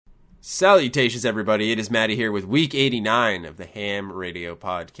Salutations, everybody. It is Matty here with week 89 of the Ham Radio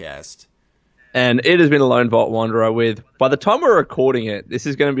Podcast. And it has been a Lone Vault Wanderer with, by the time we're recording it, this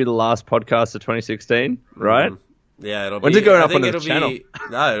is going to be the last podcast of 2016, right? Yeah, it'll be. When's it going up on the channel?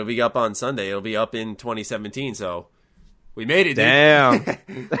 No, it'll be up on Sunday. It'll be up in 2017, so we made it, dude. Damn.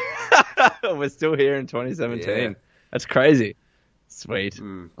 We're still here in 2017. Yeah. That's crazy. Sweet.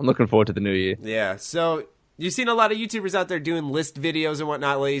 I'm looking forward to the new year. Yeah, so you've seen a lot of YouTubers out there doing list videos and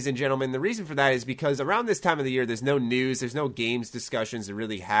whatnot, ladies and gentlemen. The reason for that is because around this time of the year, there's no news, there's no games discussions to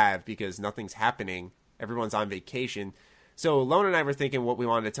really have because nothing's happening. Everyone's on vacation. So Lone and I were thinking what we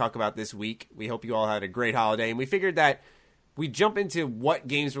wanted to talk about this week. We hope you all had a great holiday, and we figured that we jump into what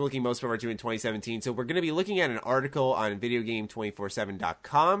games we're looking most forward to in 2017. So we're going to be looking at an article on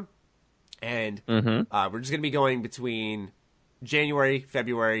videogame247.com, and we're just going to be going between January,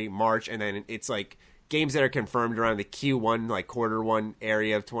 February, March, and then it's like games that are confirmed around the Q1, like quarter one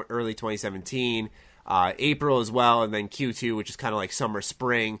area of early 2017, April as well, and then Q2, which is kind of like summer,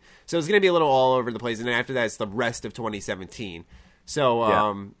 spring. So it's going to be a little all over the place, and then after that, it's the rest of 2017.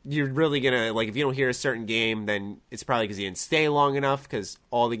 So you're really going to, like, if you don't hear a certain game, then it's probably because you didn't stay long enough, because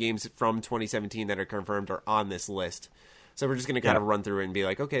all the games from 2017 that are confirmed are on this list. So we're just going to kind of run through it and be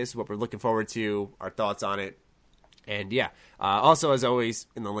like, okay, this is what we're looking forward to, our thoughts on it. And also, as always,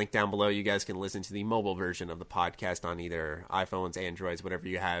 in the link down below, you guys can listen to the mobile version of the podcast on either iPhones, Androids, whatever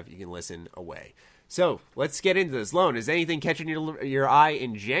you have. You can listen away. So let's get into this. Lone, is anything catching your eye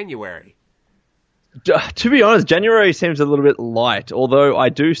in January? To be honest, January seems a little bit light, although I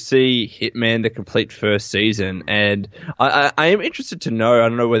do see Hitman the complete first season, and I am interested to know, I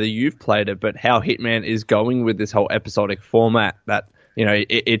don't know whether you've played it, but how Hitman is going with this whole episodic format that, you know,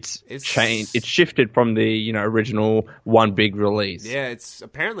 it's changed. It's shifted from the, you know, original one big release. Yeah, it's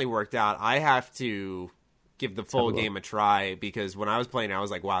apparently worked out. I have to give the full game a try because when I was playing, I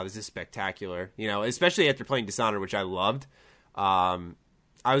was like, wow, this is spectacular. You know, especially after playing Dishonored, which I loved.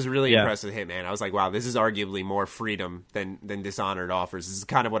 I was really impressed with Hitman. I was like, wow, this is arguably more freedom than Dishonored offers. This is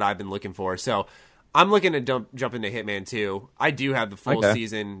kind of what I've been looking for. So I'm looking to jump into Hitman 2. I do have the full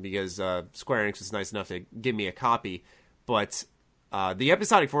season because Square Enix was nice enough to give me a copy, but the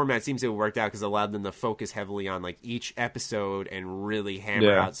episodic format seems to have worked out because it allowed them to focus heavily on like each episode and really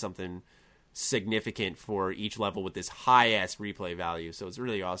hammer out something significant for each level with this high-ass replay value. So it's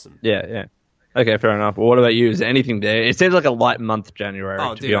really awesome. Yeah. Okay, fair enough. Well, what about you? Is there anything there? It seems like a light month, January,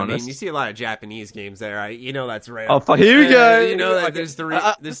 to be honest. I mean, you see a lot of Japanese games there. You know that's right. Oh, fuck, here we go. You know that there's three...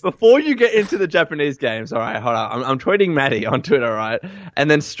 Before you get into the Japanese games, all right, hold on. I'm tweeting Matty on Twitter, all right?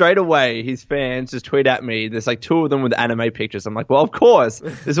 And then straight away, his fans just tweet at me. There's like two of them with anime pictures. I'm like, well, of course.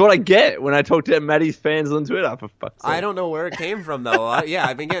 This is what I get when I talk to Matty's fans on Twitter, for fuck's sake. I don't know where it came from, though.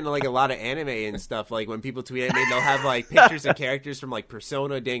 I've been getting like a lot of anime and stuff. Like when people tweet at me, they'll have like pictures of characters from like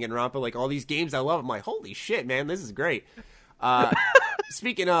Persona, Danganronpa, like all these games I love. I'm like, holy shit, man, this is great.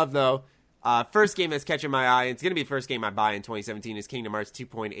 Speaking of, though, first game that's catching my eye, it's going to be the first game I buy in 2017, is Kingdom Hearts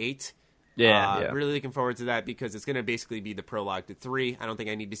 2.8. Yeah. Really looking forward to that because it's going to basically be the prologue to 3. I don't think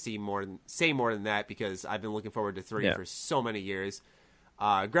I need to say more than that because I've been looking forward to 3 for so many years.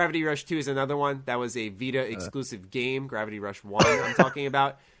 Gravity Rush 2 is another one. That was a Vita exclusive game, Gravity Rush 1 I'm talking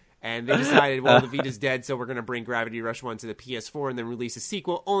about. And they decided, well, the Vita's dead, so we're going to bring Gravity Rush 1 to the PS4 and then release a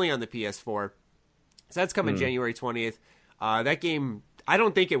sequel only on the PS4. So that's coming January 20th. That game, I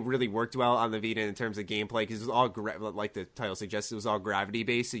don't think it really worked well on the Vita in terms of gameplay because it was all, like the title suggests, it was all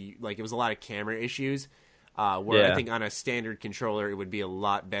gravity-based. So it was a lot of camera issues. Where I think on a standard controller, it would be a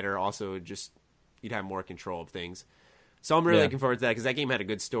lot better. Also, just you'd have more control of things. So I'm really looking forward to that because that game had a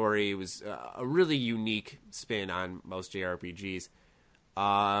good story. It was a really unique spin on most JRPGs.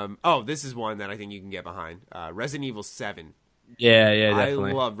 This is one that I think you can get behind. Resident Evil 7. Yeah,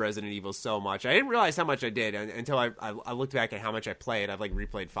 definitely. I love Resident Evil so much. I didn't realize how much I did until I looked back at how much I played. I've like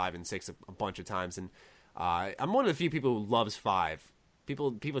replayed 5 and 6 a bunch of times, and I'm one of the few people who loves 5.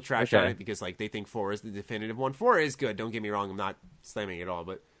 People trash on it because like they think 4 is the definitive one. 4 is good. Don't get me wrong. I'm not slamming it at all,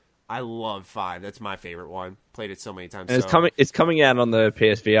 but I love 5. That's my favorite one. Played it so many times. And it's coming out on the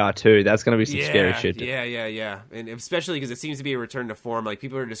PSVR too. That's going to be some scary shit. Yeah. And especially because it seems to be a return to form. Like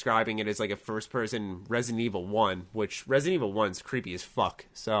people are describing it as like a first-person Resident Evil 1, which Resident Evil 1's creepy as fuck.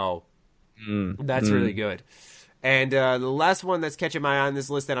 So that's really good. And the last one that's catching my eye on this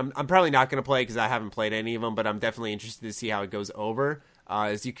list that I'm probably not going to play because I haven't played any of them, but I'm definitely interested to see how it goes over,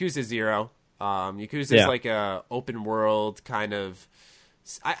 is Yakuza 0. Yakuza is like a open world kind of...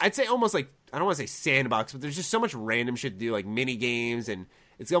 I'd say almost like, I don't want to say sandbox, but there's just so much random shit to do, like mini games, and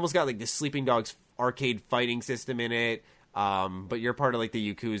it's almost got like the Sleeping Dogs arcade fighting system in it. But you're part of like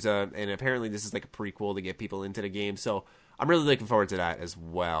the Yakuza, and apparently this is like a prequel to get people into the game. So I'm really looking forward to that as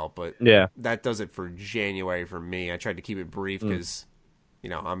well. But Yeah. that does it for January for me. I tried to keep it brief because,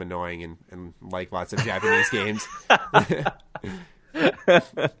 I'm annoying and like lots of Japanese games.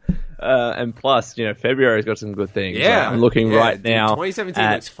 And plus, February's got some good things. Yeah. I'm looking right dude, now.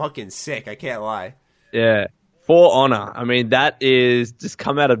 2017 looks fucking sick. I can't lie. Yeah. For Honor, I mean, that is just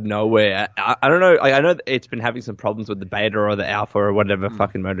come out of nowhere. I don't know. I know that it's been having some problems with the beta or the alpha or whatever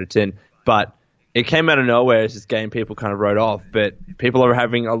fucking mode it's in, but it came out of nowhere as this game people kind of wrote off. But people are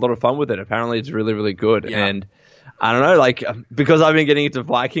having a lot of fun with it. Apparently, it's really, really good. Yeah. And I don't know, because I've been getting into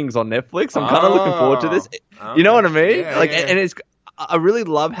Vikings on Netflix, I'm kind of looking forward to this. You know what I mean? Yeah. And it's. I really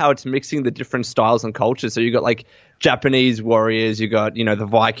love how it's mixing the different styles and cultures. So you got like Japanese warriors, you got the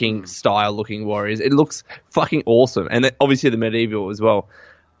Viking style looking warriors. It looks fucking awesome, and then obviously the medieval as well.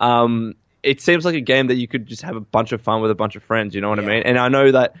 It seems like a game that you could just have a bunch of fun with a bunch of friends. You know what I mean? And I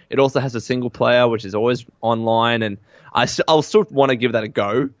know that it also has a single player, which is always online, and I'll still want to give that a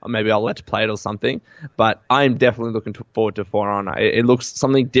go. Or maybe I'll let's play it or something. But I'm definitely looking forward to For Honor. It looks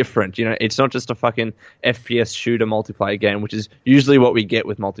something different. It's not just a fucking FPS shooter multiplayer game, which is usually what we get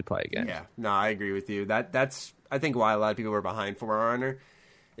with multiplayer games. Yeah, no, I agree with you. That's I think why a lot of people were behind For Honor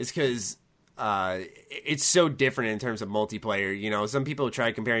is because it's so different in terms of multiplayer. Some people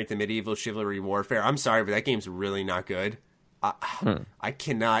try comparing it to Medieval Chivalry Warfare. I'm sorry, but that game's really not good. I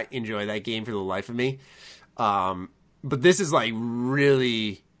cannot enjoy that game for the life of me. But this is like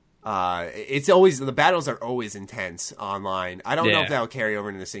really, it's always, the battles are always intense online. I don't know if that'll carry over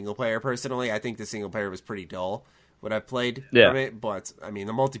into the single player personally. I think the single player was pretty dull, what I've played from it. But, I mean,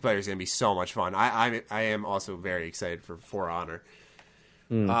 the multiplayer is going to be so much fun. I am also very excited for Honor.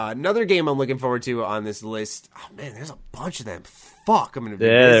 Another game I'm looking forward to on this list. Oh, man, there's a bunch of them. Fuck, I'm going to be busy,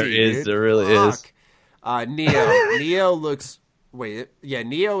 there is. dude. There really is. Neo. Neo looks,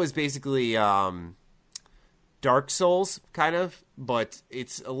 Neo is basically, Dark Souls, kind of, but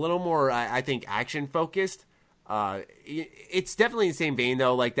it's a little more, I think, action-focused. It's definitely in the same vein,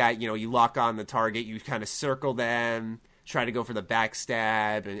 though, like that, you lock on the target, you kind of circle them, try to go for the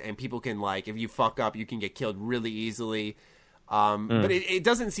backstab, and people can, like, if you fuck up, you can get killed really easily. But it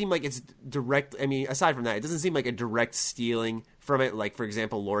doesn't seem like it's direct, I mean, aside from that, it doesn't seem like a direct stealing from it, like, for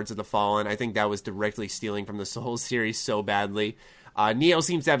example, Lords of the Fallen. I think that was directly stealing from the Souls series so badly. Neo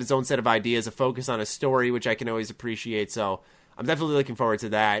seems to have its own set of ideas, a focus on a story, which I can always appreciate. So I'm definitely looking forward to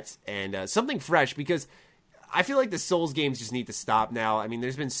that. And something fresh, because I feel like the Souls games just need to stop now. I mean,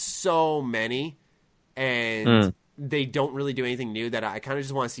 there's been so many, and they don't really do anything new that I kind of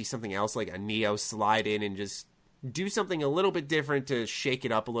just want to see something else, like a Neo slide in and just do something a little bit different to shake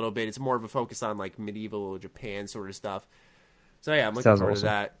it up a little bit. It's more of a focus on like medieval Japan sort of stuff. So yeah, I'm looking forward to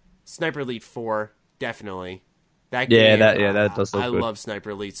that. Sniper Elite 4, definitely. That game, that does look I good. love Sniper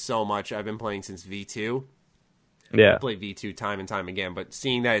Elite so much. I've been playing since V2. Yeah. I played V2 time and time again, but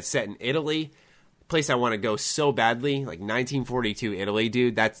seeing that it's set in Italy, a place I want to go so badly, like 1942 Italy,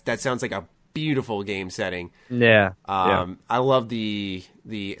 dude, that sounds like a beautiful game setting. Yeah. I love the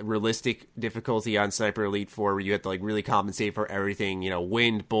realistic difficulty on Sniper Elite 4 where you have to like really compensate for everything,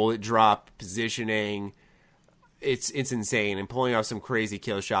 wind, bullet drop, positioning. It's insane, and pulling off some crazy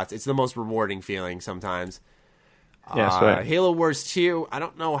kill shots. It's the most rewarding feeling sometimes. Yeah, right. Halo Wars 2, I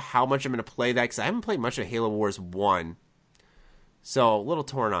don't know how much I'm going to play that because I haven't played much of Halo Wars 1. So, a little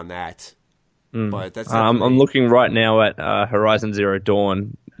torn on that. But that's I'm looking right now at Horizon Zero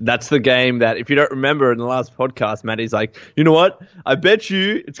Dawn. That's the game that, if you don't remember in the last podcast, Matty's like, you know what? I bet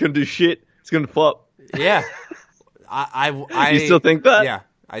you it's going to do shit. It's going to flop. Yeah. I You still think that? Yeah,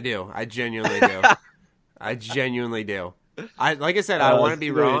 I do. I genuinely do. Like I said, I want to be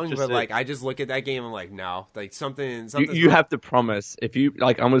wrong, but like I just look at that game and I'm like, no, like something. You have to promise, if you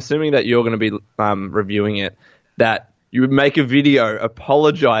like, I'm assuming that you're going to be reviewing it, that you would make a video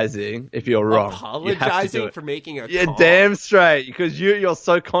apologizing if you're wrong. Apologizing for making a yeah, call. damn straight, because you're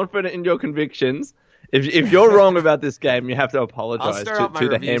so confident in your convictions. If you're wrong about this game, you have to apologize to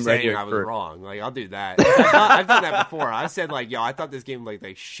the ham radio I was crew. wrong. Like I'll do that. I've done that before. I said like, yo, I thought this game looked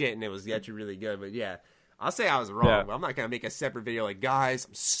like shit, and it was actually really good. But yeah. I'll say I was wrong, but I'm not going to make a separate video like, guys,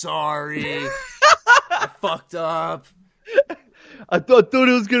 I'm sorry. I fucked up. I thought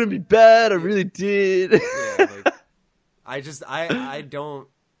it was going to be bad. I really did. I don't.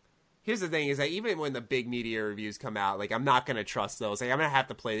 Here's the thing is that even when the big media reviews come out, like, I'm not going to trust those. Like, I'm going to have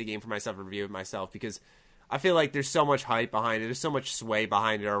to play the game for myself and review it myself because I feel like there's so much hype behind it. There's so much sway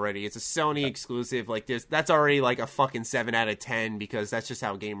behind it already. It's a Sony exclusive. Like that's already like a fucking 7 out of 10 because that's just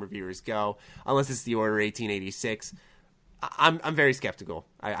how game reviewers go. Unless it's the Order 1886. I'm very skeptical.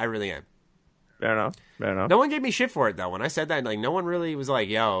 I really am. Fair enough. No one gave me shit for it though. When I said that, like no one really was like,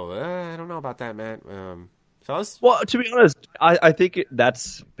 "Yo, I don't know about that, man." So I was, Well, to be honest, I think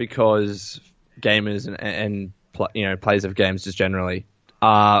that's because gamers and players of games just generally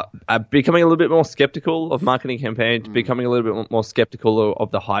are becoming a little bit more skeptical of marketing campaigns, becoming a little bit more skeptical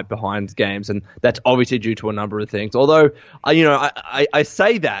of the hype behind games, and that's obviously due to a number of things. Although, I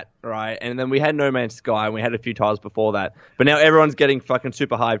say that, right, and then we had No Man's Sky, and we had a few titles before that, but now everyone's getting fucking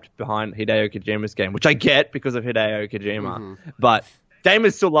super hyped behind Hideo Kojima's game, which I get because of Hideo Kojima, but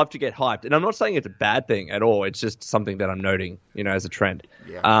gamers still love to get hyped, and I'm not saying it's a bad thing at all. It's just something that I'm noting, as a trend.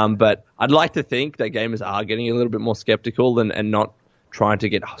 Yeah. But I'd like to think that gamers are getting a little bit more skeptical and not trying to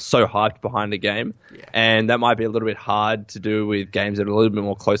get so hyped behind a game. Yeah. And that might be a little bit hard to do with games that are a little bit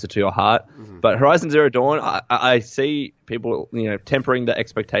more closer to your heart. But Horizon Zero Dawn, I see people, tempering the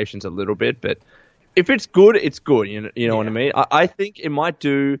expectations a little bit. But if it's good, it's good. You know what I mean? I think it might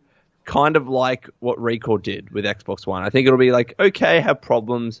do kind of like what Recall did with Xbox One. I think it'll be like, okay, have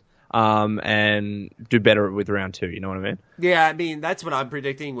problems, and do better with round 2. You know what I mean? Yeah, I mean, that's what I'm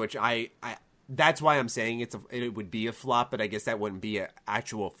predicting, which that's why I'm saying it would be a flop, but I guess that wouldn't be an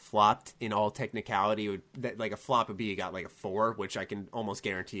actual flop in all technicality. Like a flop would be you got like a 4, which I can almost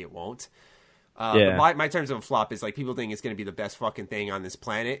guarantee it won't. But my terms of a flop is like people think it's going to be the best fucking thing on this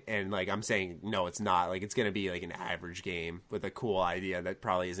planet, and like I'm saying no, it's not. Like it's going to be like an average game with a cool idea that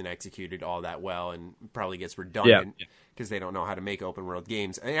probably isn't executed all that well and probably gets redundant because they don't know how to make open world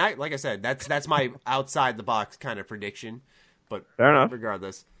games. And like I said, that's my outside the box kind of prediction. But fair enough.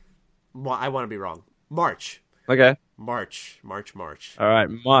 Regardless. Well, I want to be wrong. March. Okay. March. All right,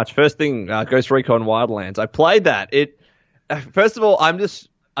 March. First thing, Ghost Recon Wildlands. I played that. First of all, I'm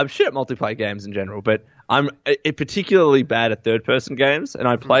shit at multiplayer games in general, but I'm particularly bad at third-person games, and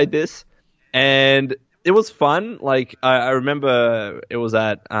I played this, and it was fun. Like, I remember it was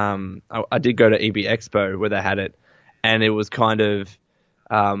at, I did go to EB Expo where they had it, and it was kind of,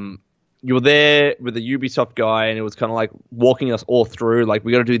 you were there with the Ubisoft guy, and it was kind of like walking us all through, like,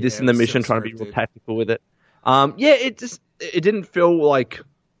 we got to do this in the mission, trying to be real tactical with it. It didn't feel like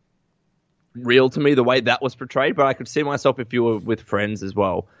real to me the way that was portrayed, but I could see myself, if you were with friends as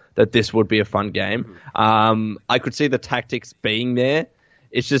well, that this would be a fun game. I could see the tactics being there.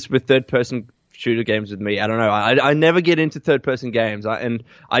 It's just with third-person shooter games with me, I don't know. I never get into third-person games, and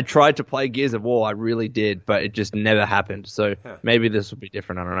I tried to play Gears of War, I really did, but it just never happened. So maybe this will be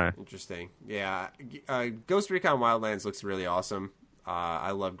different. I don't know. Interesting. Yeah, Ghost Recon Wildlands looks really awesome.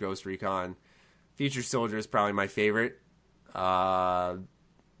 I love Ghost Recon. Future Soldier is probably my favorite, but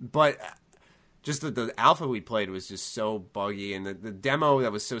just the alpha we played was just so buggy, and the demo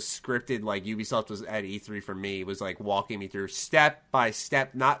that was so scripted, like Ubisoft was at E3 for me, was like walking me through step by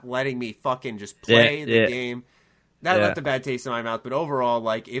step, not letting me fucking just play the game. That left a bad taste in my mouth. But overall,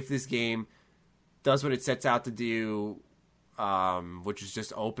 like, if this game does what it sets out to do, which is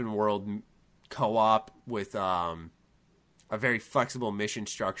just open world co-op with a very flexible mission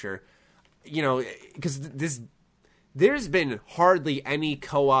structure, because there's been hardly any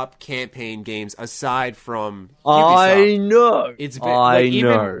co-op campaign games aside from Ubisoft. I know. It's been, like,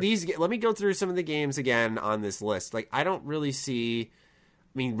 even these. Let me go through some of the games again on this list. Like, I don't really see.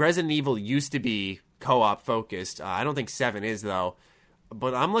 I mean, Resident Evil used to be co-op focused. I don't think 7 is, though.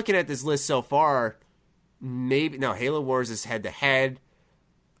 But I'm looking at this list so far. Halo Wars is head to head.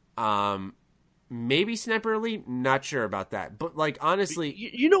 Maybe Sniper Elite, not sure about that. But, like, honestly...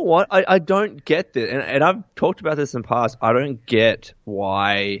 You know what? I don't get this. And I've talked about this in the past. I don't get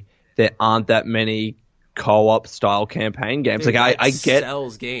why there aren't that many co-op style campaign games. Dude, like, I get...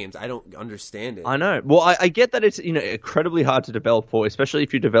 sells games. I don't understand it. I know. Well, I get that it's, incredibly hard to develop for, especially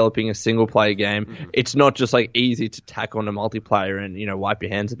if you're developing a single-player game. Mm-hmm. It's not just, like, easy to tack on a multiplayer and, wipe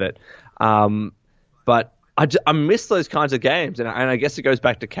your hands of it. But I miss those kinds of games. And I guess it goes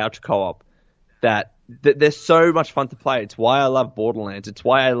back to couch co-op. That they're so much fun to play. It's why I love Borderlands. It's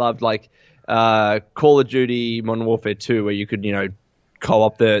why I loved Call of Duty Modern Warfare 2, where you could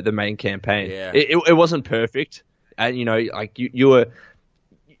co-op the main campaign. Yeah. It wasn't perfect, and you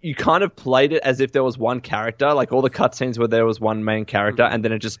kind of played it as if there was one character. Like all the cutscenes where there was one main character, and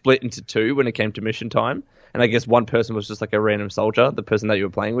then it just split into two when it came to mission time. And I guess one person was just like a random soldier, the person that you were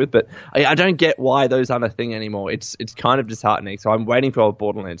playing with. But I don't get why those aren't a thing anymore. It's kind of disheartening. So I'm waiting for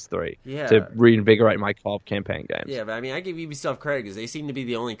Borderlands 3 to reinvigorate my co-op campaign games. Yeah, but I mean, I give Ubisoft credit because they seem to be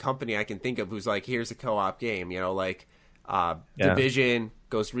the only company I can think of who's like, here's a co-op game. Division,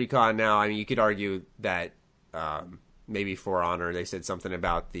 Ghost Recon now. I mean, you could argue that maybe For Honor, they said something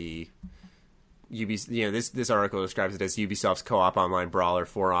about the... this article describes it as Ubisoft's co-op online brawler.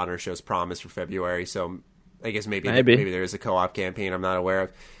 For Honor shows promise for February, so... I guess maybe there is a co-op campaign I'm not aware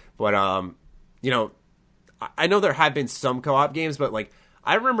of. But, I know there have been some co-op games, but, like,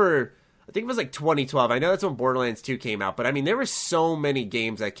 I remember I think it was like 2012. I know that's when Borderlands 2 came out, but I mean, there were so many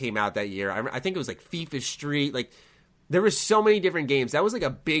games that came out that year. I think it was like FIFA Street. Like, there were so many different games. That was like a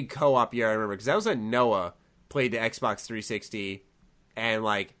big co-op year, I remember, because that was when Noah played the Xbox 360, and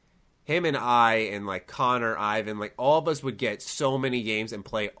like him and I and like Connor, Ivan, like all of us would get so many games and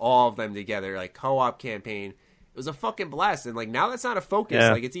play all of them together, like co-op campaign. It was a fucking blast. And like now that's not a focus.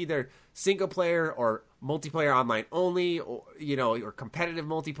 Yeah. Like it's either single player or multiplayer online only, or or competitive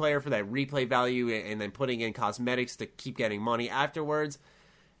multiplayer for that replay value, and then putting in cosmetics to keep getting money afterwards.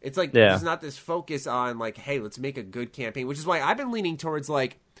 It's like there's not this focus on like, hey, let's make a good campaign, which is why I've been leaning towards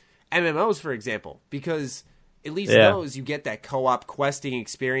like MMOs, for example, because at least those you get that co-op questing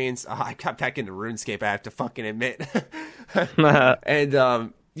experience. I got back into RuneScape, I have to fucking admit.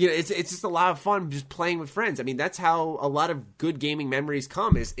 And it's just a lot of fun just playing with friends. I mean, that's how a lot of good gaming memories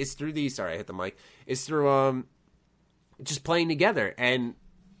come. Is through these. Sorry, I hit the mic. It's through just playing together. And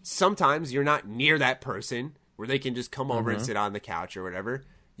sometimes you're not near that person where they can just come over and sit on the couch or whatever.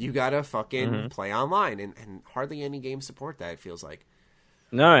 You gotta fucking play online, and hardly any games support that. It feels like.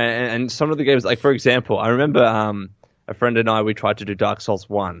 No, and some of the games, like for example, I remember a friend and I, we tried to do Dark Souls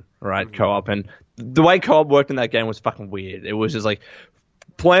 1, right, co-op, and the way co-op worked in that game was fucking weird. It was just like,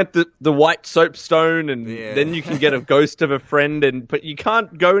 plant the white soapstone, and then you can get a ghost of a friend, but you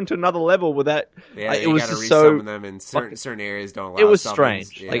can't go into another level without. Yeah, it was just so. Them in certain areas don't allow. It was summons.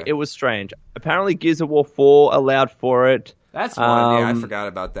 strange. Like it was strange. Apparently, Gears of War 4 allowed for it. That's one. Yeah, I forgot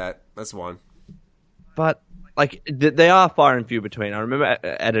about that. That's one. But like they are far and few between. I remember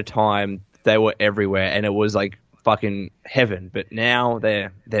at a time they were everywhere, and it was like fucking heaven. But now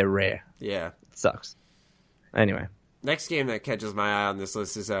they're rare. Yeah, it sucks. Anyway. Next game that catches my eye on this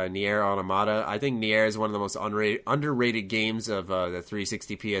list is Nier Automata. I think Nier is one of the most underrated games of the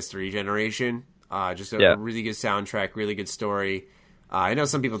 360 PS3 generation. Just a really good soundtrack, really good story. I know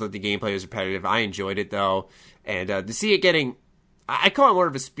some people thought the gameplay was repetitive. I enjoyed it, though. And to see it getting... I call it more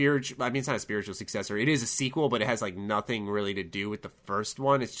of a spiritual... I mean, it's not a spiritual successor. It is a sequel, but it has like nothing really to do with the first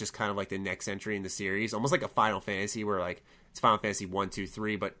one. It's just kind of like the next entry in the series. Almost like a Final Fantasy, where like it's Final Fantasy 1, 2,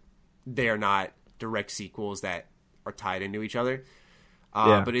 3, but they are not direct sequels that are tied into each other.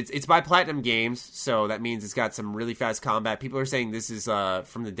 But it's by Platinum Games, so that means it's got some really fast combat. People are saying this is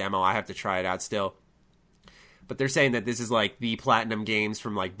from the demo. I have to try it out still. But they're saying that this is like the Platinum Games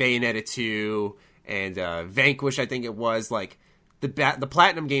from like Bayonetta 2 and Vanquish, I think it was. Like the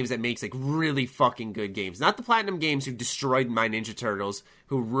Platinum Games that makes like really fucking good games. Not the Platinum Games who destroyed my Ninja Turtles,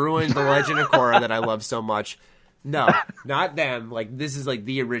 who ruined The Legend of Korra that I love so much. No, not them. Like, this is like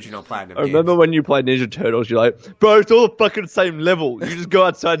the original Platinum I remember when you played Ninja Turtles, you're like, bro, it's all the fucking same level. You just go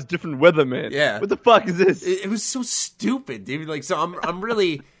outside, it's different weather, man. Yeah. What the fuck is this? It was so stupid, dude. Like, so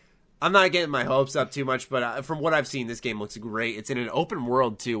I'm not getting my hopes up too much, but from what I've seen, this game looks great. It's in an open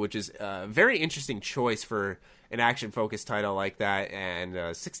world, too, which is a very interesting choice for an action-focused title like that.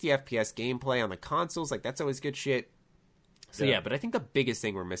 And 60 FPS gameplay on the consoles, like, that's always good shit. So, yeah, but I think the biggest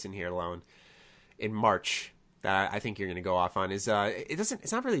thing we're missing here alone in March that I think you're going to go off on is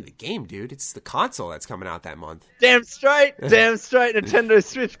it's not really the game, dude. It's the console that's coming out that month. Damn straight, Nintendo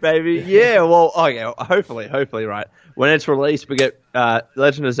Switch, baby. Yeah, well, hopefully, right. When it's released, we get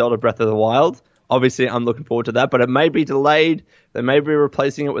Legend of Zelda Breath of the Wild. Obviously, I'm looking forward to that, but it may be delayed. They may be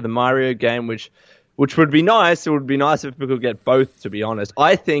replacing it with a Mario game, which would be nice. It would be nice if we could get both, to be honest.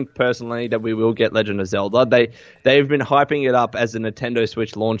 I think, personally, that we will get Legend of Zelda. They've been hyping it up as a Nintendo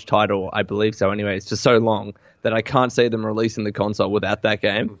Switch launch title, I believe so anyway. It's just so long that I can't see them releasing the console without that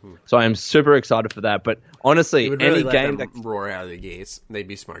game. Mm-hmm. So I am super excited for that. But honestly, really any game that roar out of the gates, they'd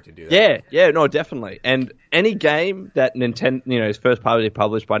be smart to do that. Yeah, no, definitely. And any game that Nintendo, is first party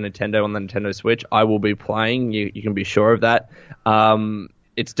published by Nintendo on the Nintendo Switch, I will be playing. You can be sure of that.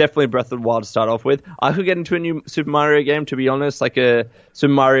 It's definitely Breath of the Wild to start off with. I could get into a new Super Mario game, to be honest, like a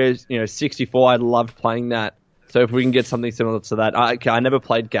Super Mario 64. I loved playing that. So if we can get something similar to that. I never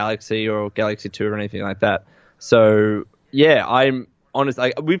played Galaxy or Galaxy 2 or anything like that. So, yeah, I'm honest.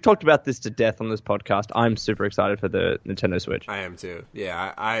 We've talked about this to death on this podcast. I'm super excited for the Nintendo Switch. I am too.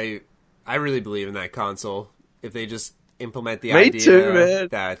 Yeah, I really believe in that console. If they just implement the idea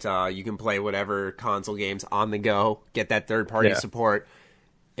that you can play whatever console games on the go, get that third-party support,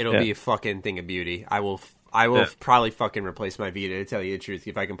 it'll be a fucking thing of beauty. I will probably fucking replace my Vita, to tell you the truth,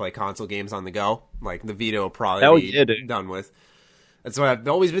 if I can play console games on the go. Like, the Vita will probably be done with. That's what I've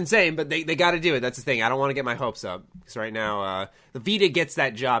always been saying, but they got to do it. That's the thing. I don't want to get my hopes up, because right now, the Vita gets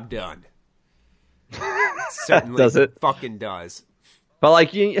that job done. Certainly does it? Fucking does. But,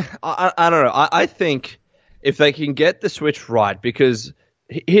 like, I don't know. I think if they can get the Switch right, because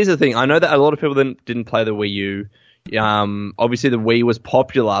here's the thing. I know that a lot of people didn't play the Wii U. Obviously, the Wii was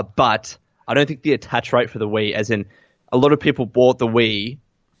popular, but I don't think the attach rate for the Wii, as in a lot of people bought the Wii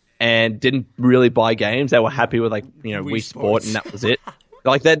and didn't really buy games. They were happy with Wii Sport and that was it.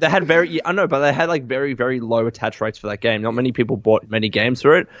 Like they had they had like very, very low attach rates for that game. Not many people bought many games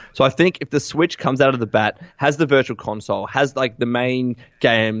for it. So I think if the Switch comes out of the bat, has the Virtual Console, has like the main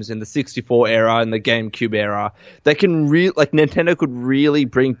games in the 64 era and the GameCube era, they can Nintendo could really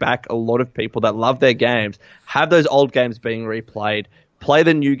bring back a lot of people that love their games, have those old games being replayed, play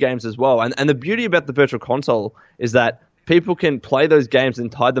the new games as well. And the beauty about the Virtual Console is that people can play those games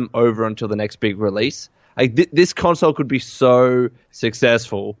and tide them over until the next big release. Like this console could be so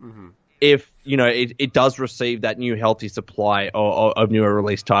successful if it does receive that new healthy supply of newer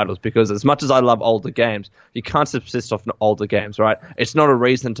release titles. Because as much as I love older games, you can't subsist off older games, right? It's not a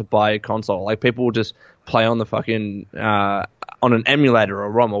reason to buy a console. Like people will just play on the fucking on an emulator or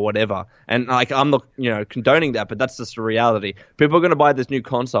ROM or whatever. And like I'm not condoning that, but that's just a reality. People are going to buy this new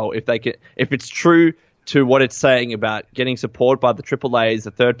console if it's true to what it's saying about getting support by the AAAs,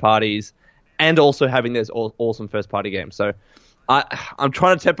 the third parties, and also having those awesome first-party games. So I'm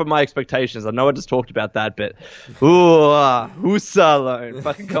trying to temper my expectations. I know I just talked about that, but who's alone?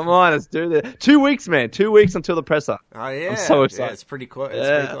 Fucking come on, let's do this. 2 weeks, man. 2 weeks until the presser. Oh, yeah. I'm so excited. Yeah, it's pretty close. It's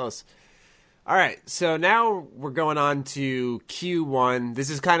pretty close. All right, so now we're going on to Q1.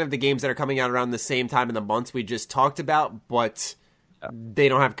 This is kind of the games that are coming out around the same time in the months we just talked about, but they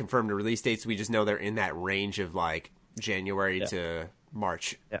don't have confirmed release dates. We just know they're in that range of like January to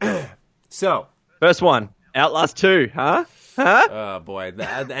March. Yeah. So, first one, Outlast 2, huh? Oh boy, the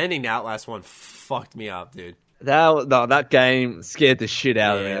ending to Outlast 1 fucked me up, dude. That game scared the shit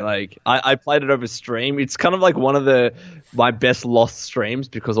out of me. Like I played it over stream. It's kind of like one of my best lost streams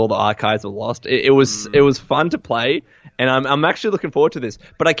because all the archives were lost. It was fun to play, and I'm actually looking forward to this.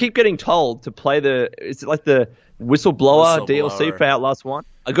 But I keep getting told to play it's like the Whistleblower DLC for Outlast 1.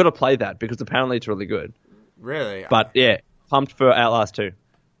 I got to play that because apparently it's really good. Really? But yeah, pumped for Outlast 2.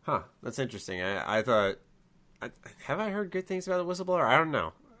 Huh, that's interesting. I thought, have I heard good things about the Whistleblower? I don't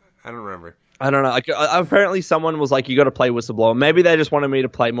know. I don't remember. I don't know. Apparently someone was like, you got to play Whistleblower. Maybe they just wanted me to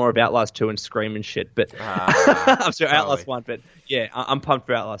play more of Outlast 2 and scream and shit. But I'm sorry, Outlast 1. But yeah, I'm pumped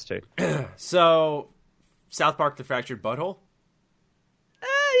for Outlast 2. So, South Park: The Fractured Butthole?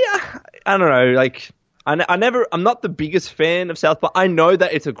 Yeah, I don't know. Like, I'm not the biggest fan of South Park. I know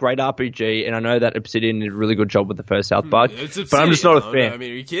that it's a great RPG, and I know that Obsidian did a really good job with the first South Park. But I'm just not a fan. I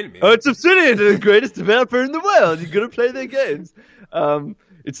mean, are you kidding me? Oh, it's Obsidian, the greatest developer in the world. You got to play their games.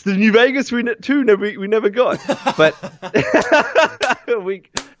 It's the New Vegas we never got. But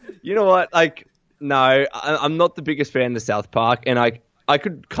you know what? Like, no, I'm not the biggest fan of South Park, and I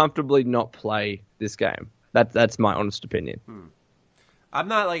could comfortably not play this game. That's my honest opinion. I'm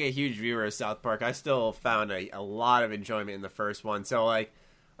not like a huge viewer of South Park. I still found a lot of enjoyment in the first one. So like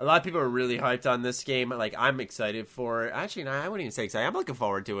a lot of people are really hyped on this game. Like I'm excited for it. Actually, no, I wouldn't even say excited. I'm looking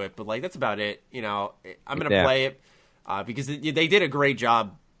forward to it. But like that's about it. I'm gonna play it because they did a great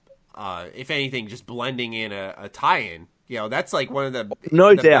job. If anything, just blending in a tie-in. That's like one of the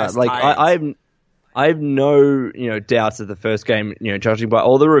doubt. Best like I have no doubts of the first game, judging by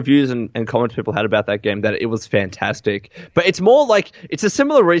all the reviews and comments people had about that game, that it was fantastic. But it's more like, it's a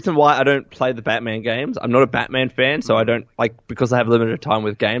similar reason why I don't play the Batman games. I'm not a Batman fan, so I don't, because I have limited time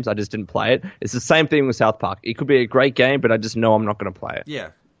with games, I just didn't play it. It's the same thing with South Park. It could be a great game, but I just know I'm not going to play it.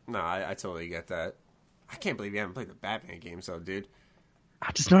 Yeah. No, I totally get that. I can't believe you haven't played the Batman games, though, dude.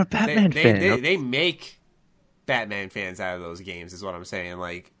 I'm just not a Batman fan. They make Batman fans out of those games, is what I'm saying.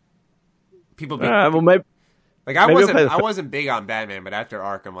 Like, people maybe I wasn't big on Batman, but after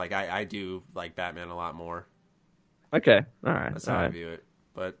Arkham, like I do like Batman a lot more. Okay, all right. That's how I view it.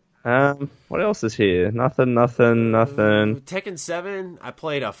 But what else is here? Nothing. Tekken 7. I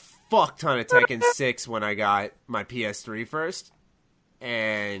played a fuck ton of Tekken 6 when I got my PS3 first,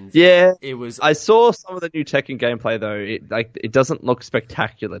 and it was. I saw some of the new Tekken gameplay though. It doesn't look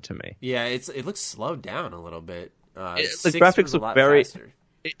spectacular to me. Yeah, it looks slowed down a little bit. The graphics look very. Faster.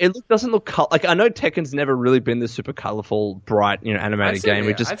 Doesn't look like, I know Tekken's never really been this super colorful, bright, animated game.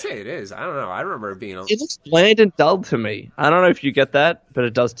 I'd say it is. I don't know. I remember it being. It looks bland and dull to me. I don't know if you get that, but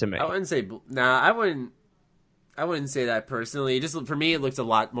it does to me. I wouldn't say. I wouldn't say that personally. Just for me, it looks a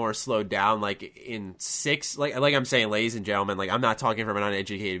lot more slowed down. Like in 6, like I'm saying, ladies and gentlemen, like I'm not talking from an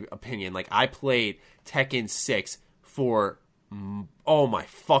uneducated opinion. Like I played Tekken 6 for oh my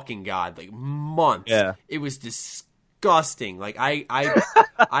fucking god, like months. Yeah, it was disgusting. Like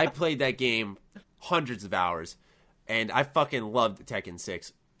I played that game hundreds of hours, and I fucking loved Tekken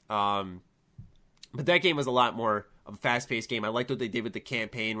 6. But that game was a lot more of a fast-paced game. I liked what they did with the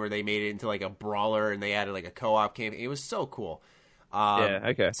campaign, where they made it into like a brawler and they added like a co-op campaign. It was so cool.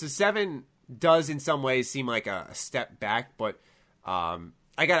 Okay. So 7, does in some ways seem like a step back, but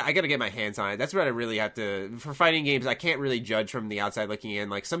I gotta get my hands on it. That's what I really have to for fighting games. I can't really judge from the outside looking in.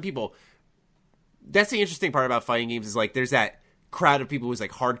 Like some people, that's the interesting part about fighting games is like there's that crowd of people who's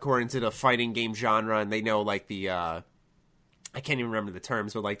like hardcore into the fighting game genre, and they know like the I can't even remember the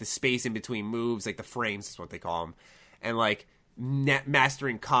terms, but like the space in between moves, like the frames is what they call them, and like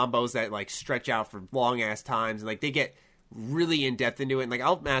mastering combos that like stretch out for long ass times, and like they get really in depth into it. And like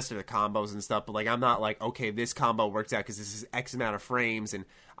I'll master the combos and stuff, but like I'm not like, okay, this combo works out because this is X amount of frames, and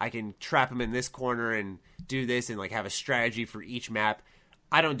I can trap them in this corner and do this, and like have a strategy for each map.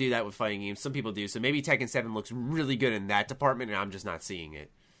 I don't do that with fighting games. Some people do. So maybe Tekken 7 looks really good in that department, and I'm just not seeing it.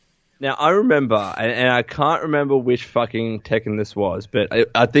 Now, I remember, and I can't remember which fucking Tekken this was, but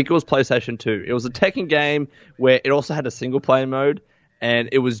I think it was PlayStation 2. It was a Tekken game where it also had a single-player mode, and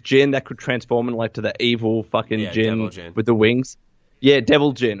it was Jin that could transform into like to the evil fucking Jin with the wings. Yeah,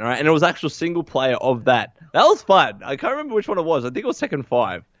 Devil Jin, all right? And it was actual single-player of that. That was fun. I can't remember which one it was. I think it was Tekken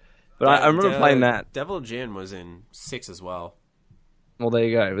 5. But I remember playing that. Devil Jin was in 6 as well. Well, there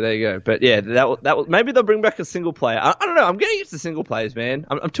you go. But yeah, that was, maybe they'll bring back a single player. I don't know. I'm getting used to single players, man.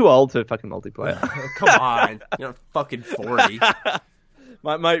 I'm too old for fucking multiplayer. Come on, you're not fucking 40.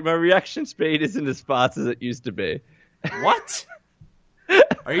 my reaction speed isn't as fast as it used to be. What?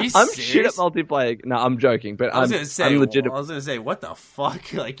 Are you serious? I'm shit at multiplayer. No, I'm joking. But I'm gonna say, what the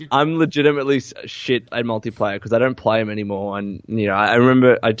fuck? Like, I'm legitimately shit at multiplayer because I don't play them anymore. And I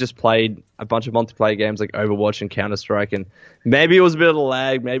remember I just played a bunch of multiplayer games like Overwatch and Counter-Strike, and maybe it was a bit of a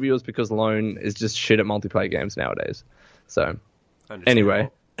lag. Maybe it was because Lone is just shit at multiplayer games nowadays. So, anyway,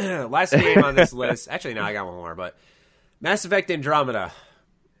 last game on this list. Actually, no, I got one more. But Mass Effect Andromeda.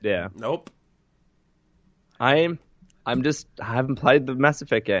 Yeah. Nope. I haven't played the Mass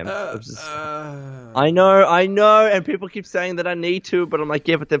Effect game. I know, and people keep saying that I need to, but I'm like,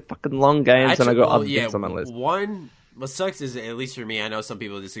 yeah, but they're fucking long games, and I got other things on my list. What sucks is, at least for me, I know some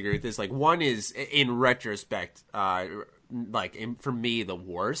people disagree with this, like, one is, in retrospect, for me, the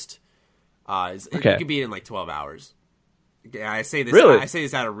worst. You could beat it in, like, 12 hours. I say this really? I say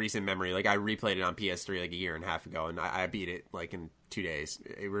this out of recent memory. Like, I replayed it on PS3, like, a year and a half ago, and I beat it, like, in 2 days.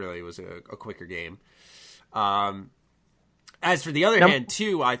 It really was a quicker game. As for the other hand,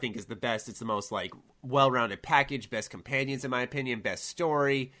 2, I think is the best. It's the most like well-rounded package, best companions in my opinion, best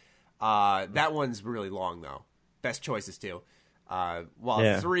story. That one's really long though. Best choices too.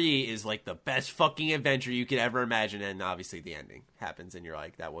 While 3 is like the best fucking adventure you could ever imagine, and obviously the ending happens, and you're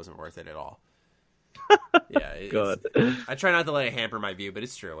like, that wasn't worth it at all. Yeah, God. I try not to let it hamper my view, but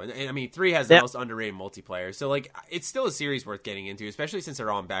it's true. And I mean, 3 has the most underrated multiplayer, so like it's still a series worth getting into, especially since they're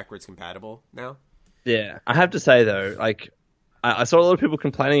all backwards compatible now. Yeah, I have to say though, like. I saw a lot of people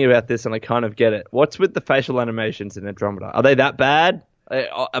complaining about this, and I kind of get it. What's with the facial animations in Andromeda? Are they that bad?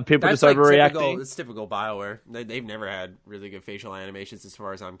 Are people just overreacting? It's typical BioWare. They've never had really good facial animations as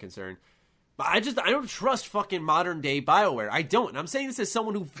far as I'm concerned. But I don't trust fucking modern day BioWare. I don't. And I'm saying this as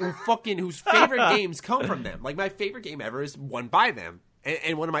someone whose favorite games come from them. Like, my favorite game ever is one by them.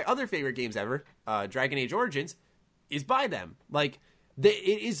 And one of my other favorite games ever, Dragon Age Origins, is by them. Like,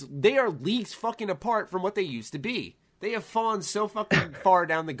 they are leagues fucking apart from what they used to be. They have fallen so fucking far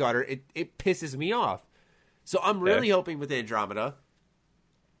down the gutter, it pisses me off. So I'm really hoping with Andromeda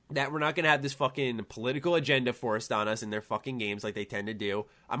that we're not going to have this fucking political agenda forced on us in their fucking games like they tend to do.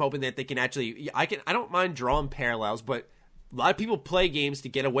 I'm hoping that they can actually... I don't mind drawing parallels, but a lot of people play games to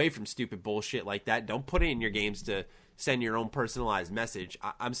get away from stupid bullshit like that. Don't put it in your games to send your own personalized message.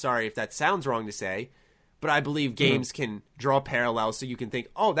 I'm sorry if that sounds wrong to say, but I believe games can draw parallels so you can think,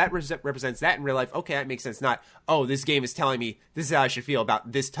 oh, that represents that in real life. Okay, that makes sense. Not, oh, this game is telling me this is how I should feel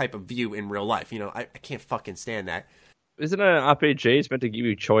about this type of view in real life. I can't fucking stand that. Isn't it an RPG? It's meant to give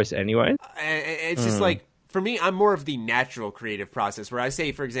you choice anyway. It's just like, for me, I'm more of the natural creative process where I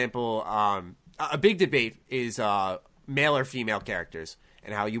say, for example, a big debate is male or female characters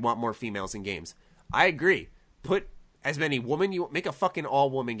and how you want more females in games. I agree. Put as many women, you make a fucking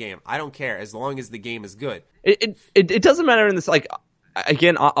all-woman game. I don't care, as long as the game is good. It doesn't matter in this, like,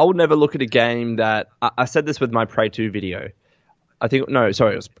 again, I would never look at a game that, I said this with my Prey 2 video.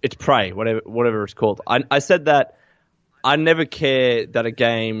 It's Prey, whatever it's called. I said that I never care that a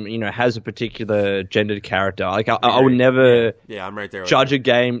game, has a particular gendered character. Like, I would never I'm right there judge a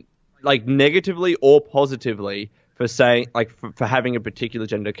game, like, negatively or positively for saying, like, for having a particular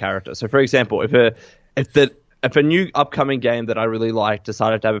gender character. So, for example, if a new upcoming game that I really like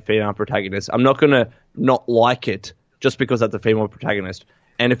decided to have a female protagonist, I'm not going to not like it just because that's a female protagonist.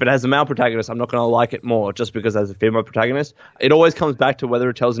 And if it has a male protagonist, I'm not going to like it more just because it has a female protagonist. It always comes back to whether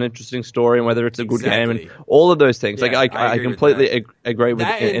it tells an interesting story and whether it's a good game and all of those things. Yeah, like I completely agree with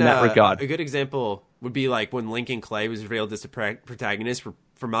in that regard. A good example would be like when Lincoln Clay was revealed as the protagonist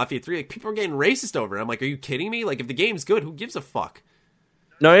for Mafia 3. Like, people are getting racist over it. I'm like, are you kidding me? Like, if the game's good, who gives a fuck?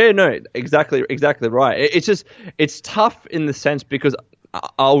 No, exactly right. It's tough in the sense because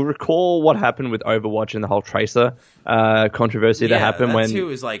I'll recall what happened with Overwatch and the whole Tracer controversy that happened when too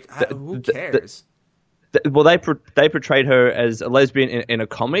is like, who cares? They portrayed her as a lesbian in a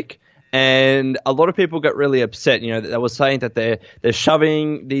comic. And a lot of people got really upset. You know, they were saying that they're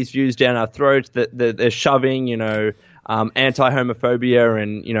shoving these views down our throats. That they're shoving, anti-homophobia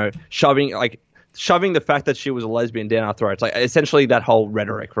and shoving the fact that she was a lesbian down our throats. Like essentially that whole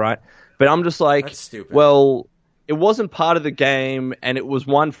rhetoric, right? But I'm just like, that's stupid. Well, it wasn't part of the game, and it was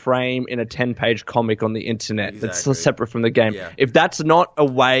one frame in a 10-page comic on the internet. Exactly. That's separate from the game. Yeah. If that's not a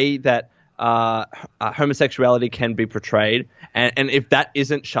way that homosexuality can be portrayed, and if that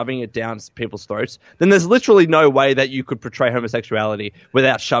isn't shoving it down people's throats, then there's literally no way that you could portray homosexuality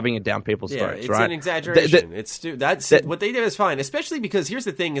without shoving it down people's throats, right? It's an exaggeration. That's what they did is fine, especially because here's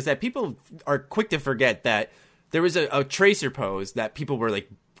the thing: is that people are quick to forget that there was a Tracer pose that people were like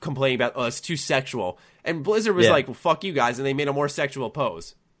complaining about. Oh, it's too sexual, and Blizzard was like, "Well, fuck you guys," and they made a more sexual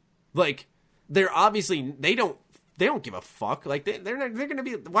pose. Like, they're obviously they don't give a fuck. Like they're going to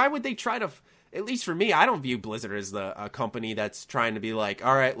be. Why would they try to? At least for me, I don't view Blizzard as a company that's trying to be like,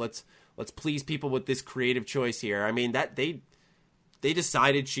 all right, let's please people with this creative choice here. I mean that they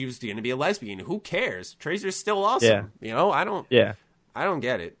decided she was going to be a lesbian. Who cares? Tracer's still awesome. Yeah. You know, I don't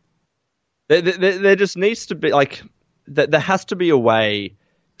get it. There just needs to be like there has to be a way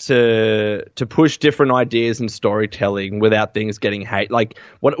to push different ideas and storytelling without things getting hate. Like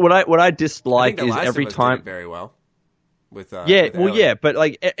what I dislike is every time did it very well. With but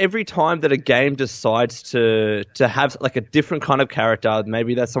like every time that a game decides to have like a different kind of character,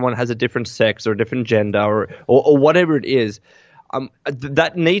 maybe that someone has a different sex or a different gender or whatever it is,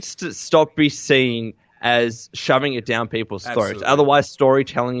 that needs to stop being seen as shoving it down people's throats. Otherwise,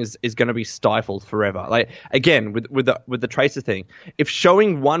 storytelling is going to be stifled forever. Like again, with the Tracer thing, if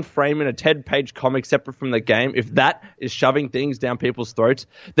showing one frame in a 10-page comic separate from the game, if that is shoving things down people's throats,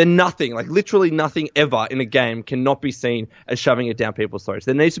 then nothing, like literally nothing ever in a game cannot be seen as shoving it down people's throats.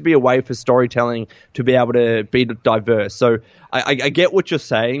 There needs to be a way for storytelling to be able to be diverse. So I get what you're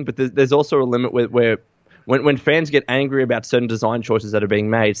saying, but there's also a limit where when fans get angry about certain design choices that are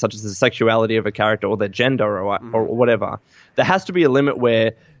being made, such as the sexuality of a character or their gender or whatever, there has to be a limit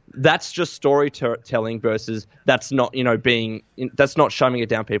where that's just storytelling versus that's not that's not shoving it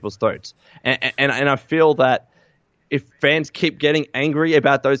down people's throats. And I feel that if fans keep getting angry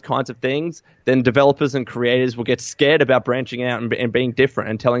about those kinds of things, then developers and creators will get scared about branching out and being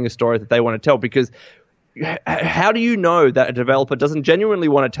different and telling a story that they want to tell. Because how do you know that a developer doesn't genuinely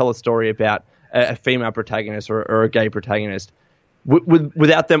want to tell a story about a female protagonist or a gay protagonist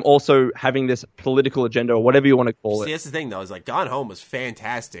without them also having this political agenda or whatever you want to call it? See, that's the thing, though, is like Gone Home was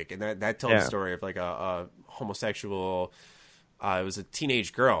fantastic, and that told the story of like a homosexual. It was a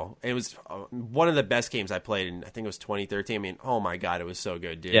teenage girl. And it was one of the best games I played in. I think it was 2013. I mean, oh my god, it was so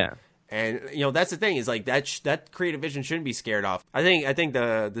good, dude. Yeah. And that's the thing is like that creative vision shouldn't be scared off. I think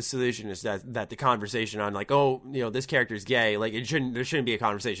the solution is that the conversation on like, oh, this character's gay, like there shouldn't be a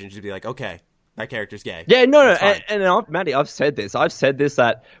conversation. It should be like, okay, that character's gay. Yeah, no, and Matty, I've said this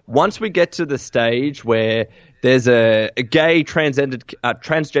that once we get to the stage where there's a gay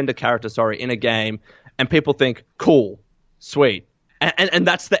transgender character, in a game, and people think, cool, sweet, and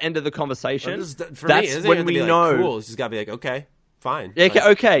that's the end of the conversation. That's when we know. Cool. It's just gotta be like, okay, fine. Yeah,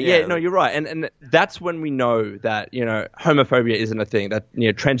 okay, no, you're right, and that's when we know that homophobia isn't a thing, that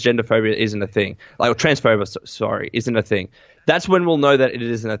transgender phobia isn't a thing, like transphobia, isn't a thing. That's when we'll know that it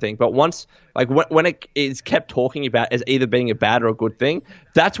isn't a thing. But once, like when it is kept talking about as either being a bad or a good thing,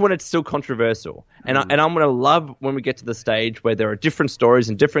 that's when it's still controversial. And I'm going to love when we get to the stage where there are different stories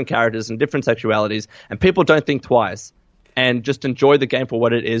and different characters and different sexualities, and people don't think twice and just enjoy the game for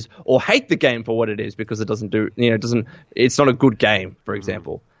what it is, or hate the game for what it is because it's not a good game, for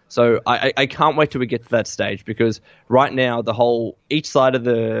example. So I can't wait till we get to that stage, because right now each side of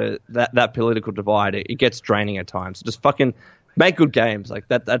that political divide, it gets draining at times. So just fucking make good games. Like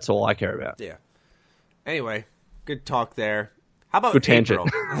that's all I care about. Yeah. Anyway, good talk there. How about good tangent?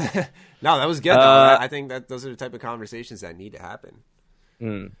 No, that was good. I think that those are the type of conversations that need to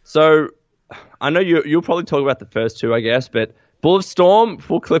happen. So I know you'll probably talk about the first two, I guess, but Bulletstorm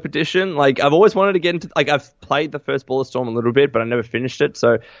Full Clip Edition, like I've always wanted to get into, like I've played the first Bulletstorm a little bit, but I never finished it,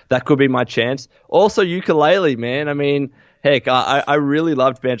 so that could be my chance. Also Yooka-Laylee, man, I mean, Heck, I really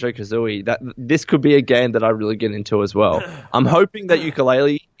loved Banjo-Kazooie. This could be a game that I really get into as well. I'm hoping that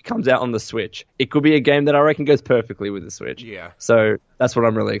Yooka-Laylee comes out on the Switch. It could be a game that I reckon goes perfectly with the Switch. Yeah. So that's what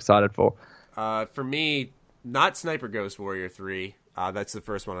I'm really excited for. For me, not Sniper Ghost Warrior 3. That's the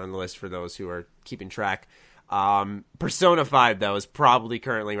first one on the list for those who are keeping track. Persona 5, though, is probably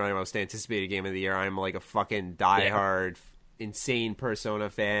currently my most anticipated game of the year. I'm like a fucking diehard, insane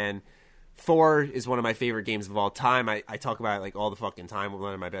Persona fan. 4 is one of my favorite games of all time. I talk about it like all the fucking time with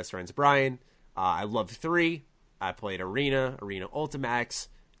one of my best friends, Brian. I love 3. I played Arena Ultimax,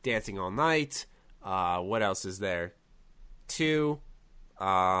 Dancing All Night. What else is there? 2.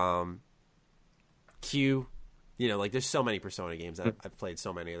 Q. You know, like there's so many Persona games. I've played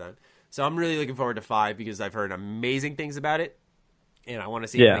so many of them. So I'm really looking forward to 5 because I've heard amazing things about it. And I want to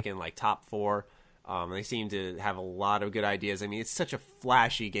see it making like top 4. They seem to have a lot of good ideas. I mean, it's such a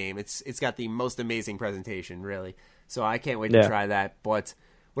flashy game. It's got the most amazing presentation, really. So I can't wait to try that. But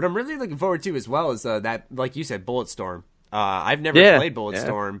what I'm really looking forward to as well is that, like you said, Bulletstorm. I've never played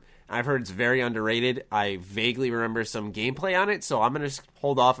Bulletstorm. I've heard it's very underrated. I vaguely remember some gameplay on it, so I'm going to just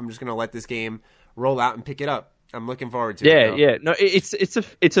hold off. I'm just going to let this game roll out and pick it up. I'm looking forward to it. Yeah. No,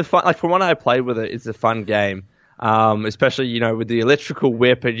 it's a fun, like from when I played with it, it's a fun game. Especially, you know, with the electrical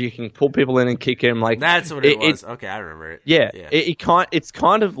whip and you can pull people in and kick them. Like that's what it was. Okay, I remember it. Yeah. It's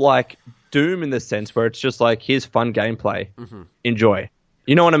kind of like Doom in the sense where it's just like, here's fun gameplay. Mm-hmm. Enjoy.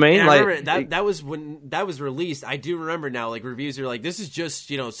 You know what I mean? And like I remember that was when that was released. I do remember now, like reviews are like, this is just,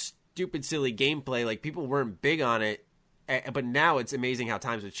 you know, stupid, silly gameplay. Like people weren't big on it. But now it's amazing how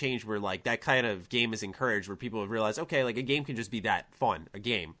times have changed where like that kind of game is encouraged where people have realized, okay, like a game can just be that fun, a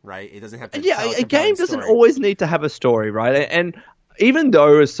game, right? It doesn't have to tell a game doesn't always need to have a story, right? And even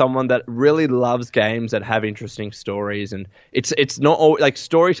though as someone that really loves games that have interesting stories, and it's not all, like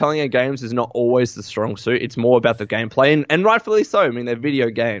storytelling in games is not always the strong suit. It's more about the gameplay, and rightfully so. I mean, they're video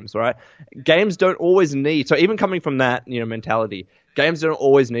games, right? Games don't always need, so even coming from that, you know, mentality, games don't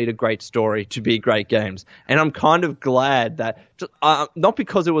always need a great story to be great games. And I'm kind of glad that, not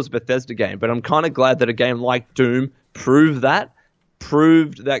because it was a Bethesda game, but I'm kind of glad that a game like Doom proved that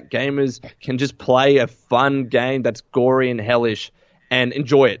gamers can just play a fun game that's gory and hellish and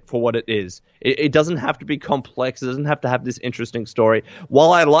enjoy it for what it is. It doesn't have to be complex. It doesn't have to have this interesting story.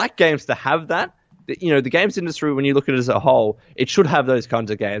 While I like games to have that, you know, the games industry, when you look at it as a whole, it should have those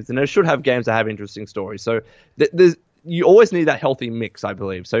kinds of games, and it should have games that have interesting stories. So you always need that healthy mix, I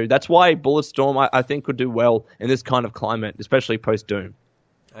believe. So that's why Bulletstorm, I think, could do well in this kind of climate, especially post-Doom.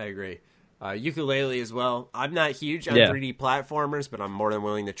 I agree. Yooka-Laylee as well. I'm not huge on 3D platformers, but I'm more than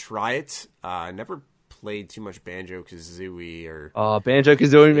willing to try it. I never played too much Banjo-Kazooie or... Oh,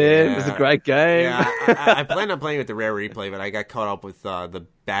 Banjo-Kazooie, man. It's a great game. Yeah, I planned on playing with the Rare Replay, but I got caught up with the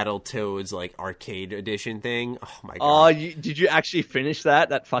Battletoads like arcade edition thing. Oh my god! Oh, did you actually finish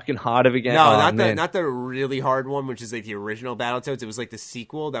that fucking hard of a game? No, not the really hard one, which is like the original Battletoads. It was like the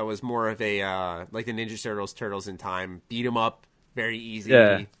sequel that was more of a like the Ninja Turtles in Time beat 'em up. Very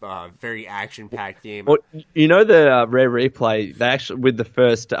easy, very action-packed game. Well, you know the Rare Replay, they actually, with the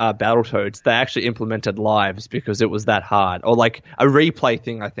first Battletoads, they actually implemented lives because it was that hard. Or like a replay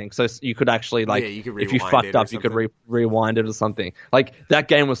thing, I think. So you could actually, like, if you fucked up, you could rewind it or something. Like, that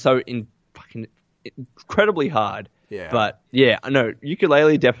game was so fucking incredibly hard. Yeah. But, yeah, no,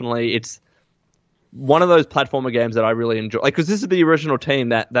 Yooka-Laylee definitely, it's one of those platformer games that I really enjoy. Like, because this is the original team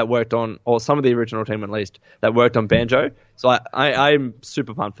that worked on, or some of the original team at least, that worked on Banjo. So I'm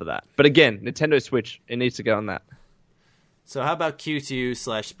super pumped for that. But again, Nintendo Switch, it needs to go on that. So how about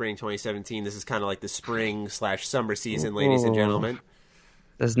Q2/Spring 2017? This is kind of like the spring/summer season, ladies and gentlemen.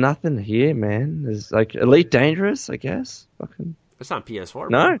 There's nothing here, man. There's like Elite Dangerous, I guess. Fucking. It's on PS4.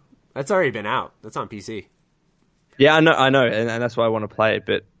 No. Man. That's already been out. That's on PC. Yeah, I know, and that's why I want to play it,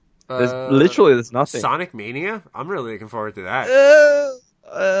 but there's nothing. Sonic Mania? I'm really looking forward to that.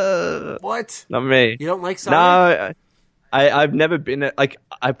 What? Not me. You don't like Sonic? No, I've never been like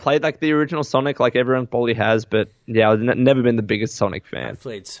I played like the original Sonic, like everyone probably has, but yeah, I've never been the biggest Sonic fan. I've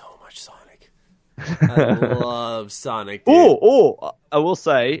played so much Sonic. I love Sonic. Oh, I will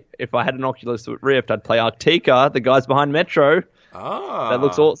say, if I had an Oculus Rift, I'd play Arctica, the guys behind Metro.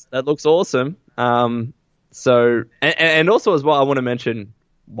 Oh, that looks awesome. So and also as well, I want to mention,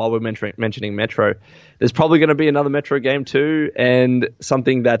 while we're mentioning Metro, there's probably going to be another Metro game too, and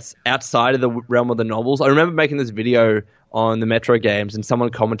something that's outside of the realm of the novels. I remember making this video on the Metro games, and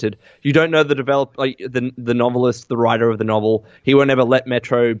someone commented, "You don't know the novelist, the writer of the novel. He won't ever let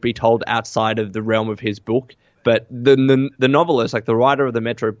Metro be told outside of the realm of his book." But the novelists, like the writer of the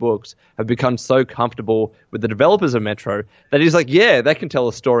Metro books, have become so comfortable with the developers of Metro that he's like, yeah, they can tell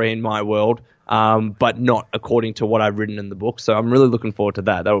a story in my world, but not according to what I've written in the book. So I'm really looking forward to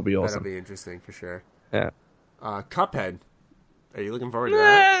that. That would be awesome. That'll be interesting for sure. Yeah. Cuphead. Are you looking forward to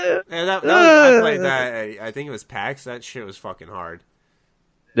that? Yeah, I played that. I think it was PAX. That shit was fucking hard.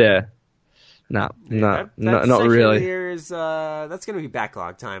 Yeah. Not really. That's going to be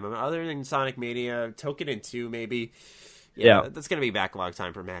backlog time. I mean, other than Sonic Mania, Token 2 maybe. Yeah. That's going to be backlog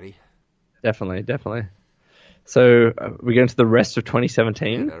time for Maddie. Definitely. So we go into the rest of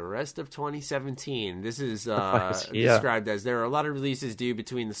 2017. The rest of 2017. This is described as there are a lot of releases due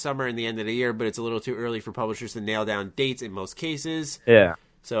between the summer and the end of the year, but it's a little too early for publishers to nail down dates in most cases. Yeah.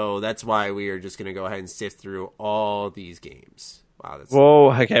 So that's why we are just going to go ahead and sift through all these games.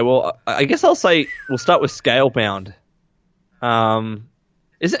 Wow. Okay. Well, I guess I'll say we'll start with Scalebound.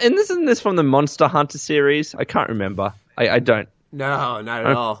 Isn't this from the Monster Hunter series? I can't remember. I don't. No, not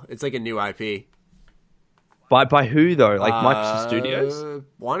at all. It's like a new IP. By who though? Like Microsoft Studios?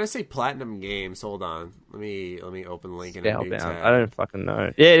 Want to say Platinum Games? Hold on. Let me open link in a new tab. I don't fucking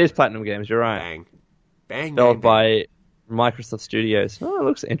know. Yeah, it is Platinum Games. You're right. Bang. Developed by Microsoft Studios. Oh, it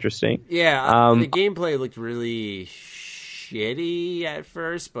looks interesting. Yeah, the gameplay looked really shitty at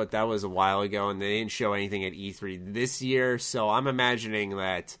first, but that was a while ago, and they didn't show anything at E3 this year. So I'm imagining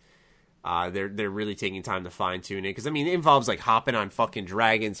that they're really taking time to fine tune it, because I mean it involves like hopping on fucking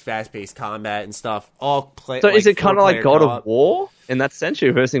dragons, fast paced combat and stuff. So is it kind of like God of War in that sense?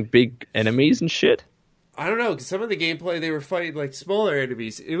 You're versing big enemies and shit. I don't know, because some of the gameplay they were fighting like smaller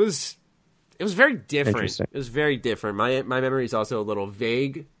enemies. It was very different. It was very different. My memory is also a little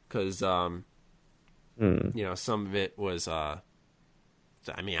vague because you know, some of it was. I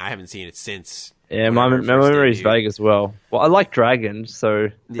mean, I haven't seen it since. Yeah, my memory is vague as well. Well, I like dragons, so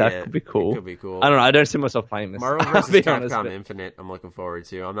that could be cool. It could be cool. I don't know. I don't see myself playing this. Marvel vs. Capcom Infinite, I'm looking forward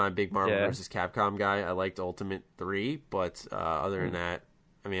to. I'm not a big Marvel vs. Capcom guy. I liked Ultimate 3, but other than that,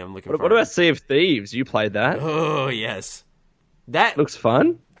 I mean, I'm looking forward. What about Sea of Thieves? You played that? Oh, yes. That looks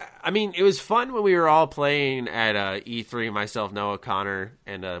fun. I mean, it was fun when we were all playing at E3, myself, Noah, Connor,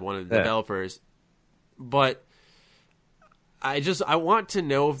 and one of the developers. But I want to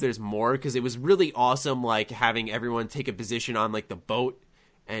know if there's more, because it was really awesome, like having everyone take a position on like the boat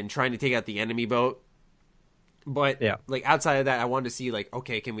and trying to take out the enemy boat. But like outside of that, I wanted to see like,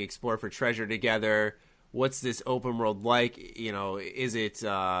 okay, can we explore for treasure together? What's this open world like? You know, is it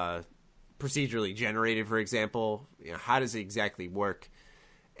procedurally generated, for example? You know, how does it exactly work?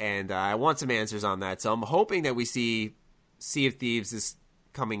 And I want some answers on that. So I'm hoping that we see Sea of Thieves this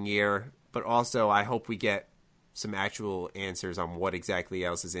coming year, but also I hope we get some actual answers on what exactly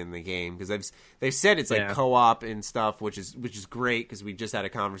else is in the game, because they've said it's like co-op and stuff, which is great, because we just had a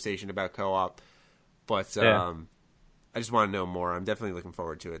conversation about co-op. But I just want to know more. I'm definitely looking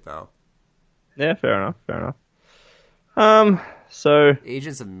forward to it, though. Yeah, fair enough. So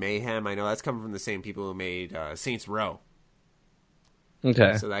Agents of Mayhem, I know that's coming from the same people who made Saints Row.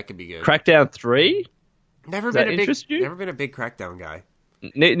 Okay, so that could be good. Crackdown 3. Never been a big Crackdown guy.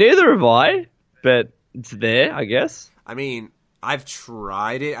 Neither have I, but it's there, I guess. I mean, I've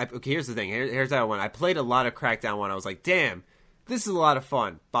tried it. Okay, here's the thing. Here's that one. I played a lot of Crackdown 1. I was like, damn, this is a lot of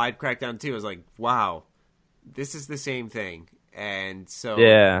fun. By Crackdown 2, I was like, wow, this is the same thing. And so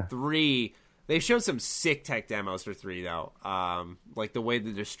 3, they showed some sick tech demos for 3, though. Like the way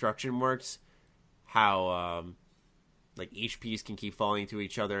the destruction works, how like HPs can keep falling to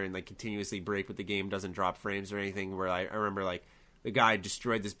each other and like continuously break, but the game doesn't drop frames or anything. Where I remember like the guy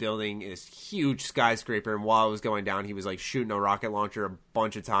destroyed this building, this huge skyscraper, and while it was going down, he was like shooting a rocket launcher a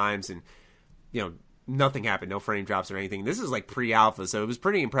bunch of times, and you know, nothing happened, no frame drops or anything. This is like pre-alpha, so it was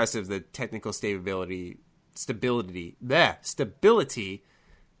pretty impressive, the technical stability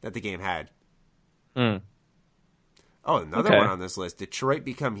that the game had. Oh, another one on this list: Detroit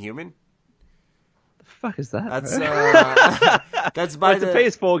Become Human. The fuck is that? That's by it's a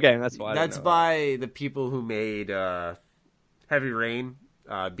PS4 game. That's why. That's by the people who made Heavy Rain,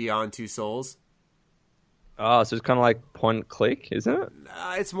 Beyond Two Souls. Oh, so it's kind of like point and click, isn't it?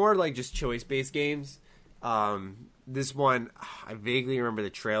 It's more like just choice-based games. This one, I vaguely remember the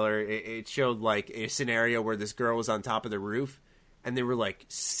trailer. It showed like a scenario where this girl was on top of the roof, and there were like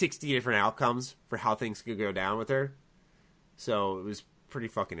 60 different outcomes for how things could go down with her. So it was pretty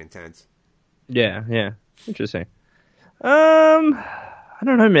fucking intense. Yeah. Interesting. I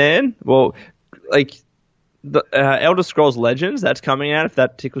don't know, man. Well, like the Elder Scrolls Legends, that's coming out, if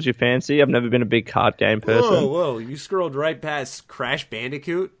that tickles your fancy. I've never been a big card game person. Whoa. You scrolled right past Crash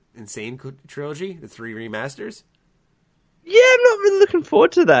Bandicoot, Insane Trilogy, the 3 remasters? Yeah, I'm not really looking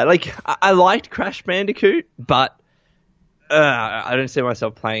forward to that. Like, I liked Crash Bandicoot, but I don't see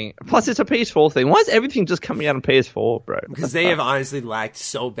myself playing. Plus, it's a PS4 thing. Why is everything just coming out on PS4, bro? Because they have honestly lacked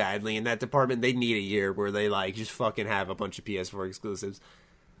so badly in that department. They need a year where they like just fucking have a bunch of PS4 exclusives.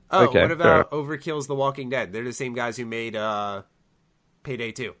 Oh, Okay, what about Overkill's The Walking Dead? They're the same guys who made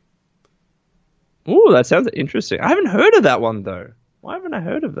Payday 2. Ooh, that sounds interesting. I haven't heard of that one, though. Why haven't I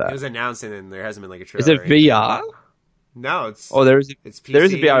heard of It that? was announced and there hasn't been like a trailer. Is it or anything. VR? No, it's It's PC, there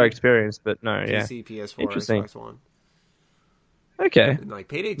is a VR experience, but no, PC, yeah. PS4, Interesting. Xbox One. Okay. And like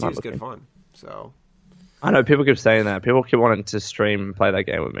Payday 2 is good fun. So I know people keep saying that. People keep wanting to stream and play that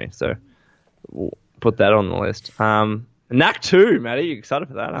game with me, so we'll put that on the list. Knack 2, Matty, you excited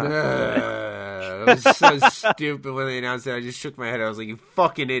for that? Huh? that was so stupid when they announced it. I just shook my head. I was like, "You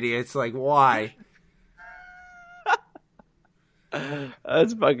fucking idiots! Like, why?"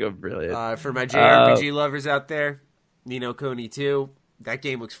 That's fucking brilliant. For my JRPG lovers out there, Ni no Kuni 2. That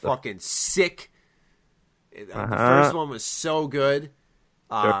game looks fucking sick. The first one was so good.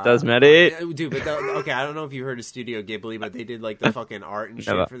 Sure does, Matty. Dude, but okay, I don't know if you heard of Studio Ghibli, but they did like the fucking art and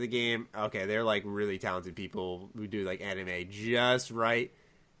shit for the game. Okay, they're like really talented people who do like anime just right.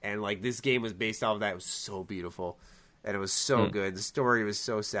 And like this game was based off of that. It was so beautiful. And it was so good. The story was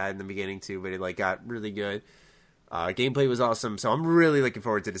so sad in the beginning too, but it like got really good. Gameplay was awesome, so I'm really looking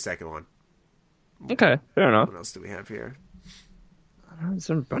forward to the second one. Okay, fair enough. What else do we have here?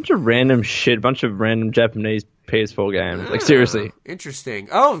 Some bunch of random shit, bunch of random Japanese PS4 games. Like, seriously. Interesting.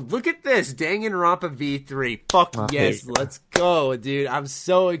 Oh, look at this. Danganronpa V3. Fuck yes, let's go, dude. I'm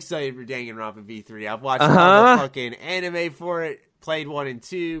so excited for Danganronpa V3. I've watched all the fucking anime for it. Played 1 and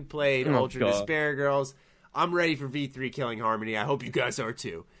 2. Played Ultra Despair Girls. I'm ready for V3 Killing Harmony. I hope you guys are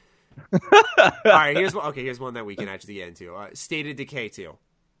too. Alright, here's one that we can actually get into. State of Decay 2.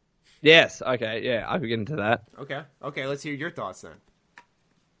 Yes, okay, yeah, I could get into that. Okay, let's hear your thoughts then.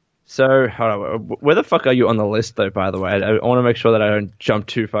 So, hold on, where the fuck are you on the list, though, by the way? I want to make sure that I don't jump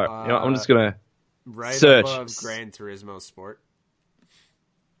too far. I'm just going to search. Above Gran Turismo Sport.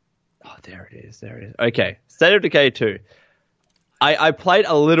 Oh, there it is. Okay, State of Decay 2. I played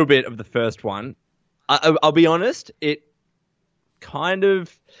a little bit of the first one. I'll be honest, it kind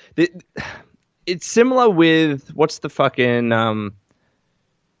of... It's similar with... What's the fucking...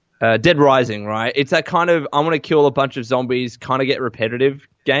 Dead Rising, right? It's that kind of, I want to kill a bunch of zombies, kind of get repetitive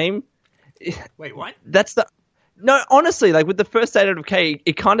game. Wait, what? No, honestly, like with the first State of Decay,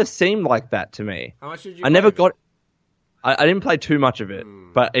 it kind of seemed like that to me. How much did you I didn't play too much of it,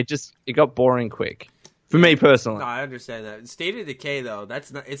 but it got boring quick. For me personally. No, I understand that. State of Decay, though,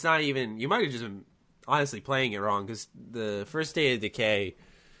 it's not even, you might have just been honestly playing it wrong, because the first State of Decay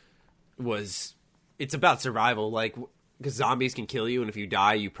it's about survival, like, because zombies can kill you, and if you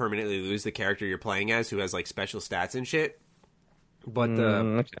die, you permanently lose the character you're playing as, who has like special stats and shit. But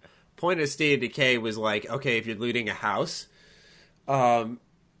the point of State of Decay was like, okay, if you're looting a house,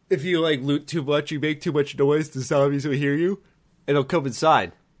 if you like loot too much, you make too much noise, the zombies will hear you, and they'll come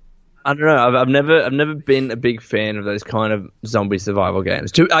inside. I don't know. I've never been a big fan of those kind of zombie survival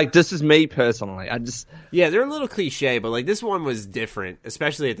games. This is me personally. Yeah, they're a little cliche, but like this one was different,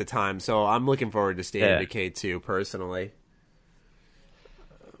 especially at the time. So I'm looking forward to State of Decay 2 personally.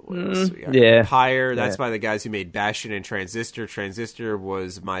 What else we got? Yeah, Pyre. That's by the guys who made Bastion and Transistor. Transistor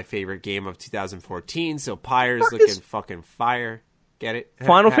was my favorite game of 2014. So Pyre's looking fucking fire. Get it?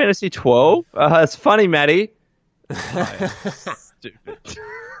 Final Fantasy 12. It's funny, Matty. Stupid.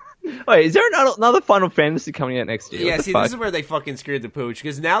 Wait, is there another Final Fantasy coming out next year? Yeah, see, this is where they fucking screwed the pooch,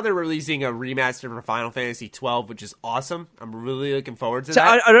 because now they're releasing a remaster for Final Fantasy 12, which is awesome. I'm really looking forward to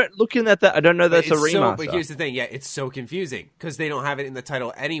that. I don't looking at that. I don't know that's a remaster. But here's the thing, it's so confusing because they don't have it in the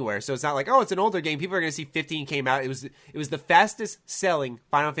title anywhere. So it's not like, oh, it's an older game. People are going to see 15 came out. It was the fastest selling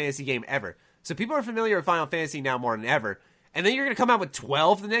Final Fantasy game ever. So people are familiar with Final Fantasy now more than ever. And then you're going to come out with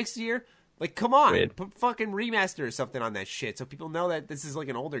 12 the next year. Like, come on, put fucking remaster or something on that shit so people know that this is like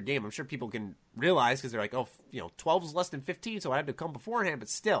an older game. I'm sure people can realize because they're like, oh, 12 is less than 15, so I had to come beforehand, but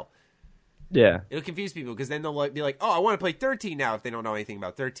still. Yeah. It'll confuse people because then they'll be like, oh, I want to play 13 now if they don't know anything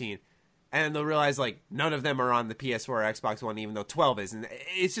about 13. And then they'll realize, like, none of them are on the PS4 or Xbox One, even though 12 is. And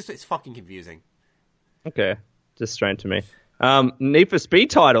it's fucking confusing. Okay. Just strange to me. Need for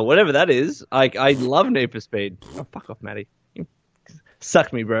Speed title, whatever that is. I love Need for Speed. Oh, fuck off, Matty.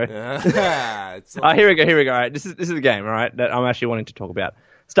 Suck me, bro. Here we go. All right, this is the game, all right, that I'm actually wanting to talk about.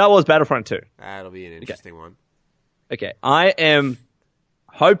 Star Wars Battlefront 2. That'll be an interesting one. Okay, I am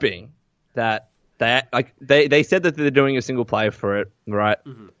hoping that they said that they're doing a single player for it, right?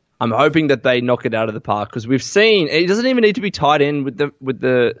 Mm-hmm. I'm hoping that they knock it out of the park because we've seen it doesn't even need to be tied in with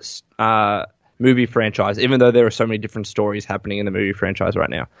the movie franchise, even though there are so many different stories happening in the movie franchise right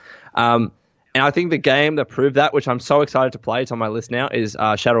now. And I think the game that proved that, which I'm so excited to play, it's on my list now, is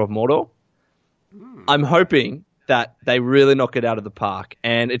Shadow of Mordor. I'm hoping that they really knock it out of the park.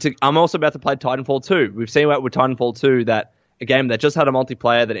 And I'm also about to play Titanfall 2. We've seen with Titanfall 2 that a game that just had a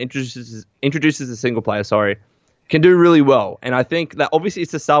multiplayer that introduces a single player, can do really well. And I think that obviously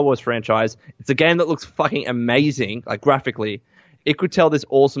it's a Star Wars franchise. It's a game that looks fucking amazing, like graphically. It could tell this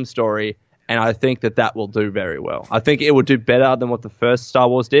awesome story, and I think that will do very well. I think it would do better than what the first Star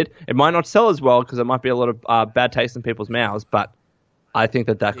Wars did. It might not sell as well because there might be a lot of bad taste in people's mouths, but I think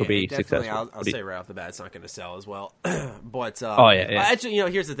that could be successful. I'll say right off the bat, it's not going to sell as well. But actually,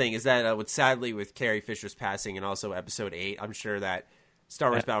 here's the thing: is that sadly with Carrie Fisher's passing and also Episode 8, I'm sure that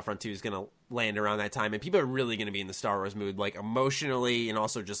Star Wars Battlefront 2 is going to land around that time, and people are really going to be in the Star Wars mood, like emotionally, and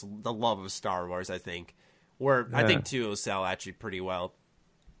also just the love of Star Wars. I think, I think 2 will sell actually pretty well.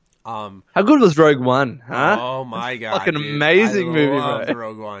 How good was Rogue One? Huh? Oh my god, fucking amazing movie! I loved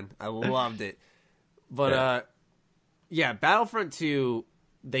Rogue One. I loved it. But Battlefront 2,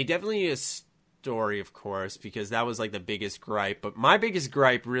 they definitely need a story, of course, because that was like the biggest gripe. But my biggest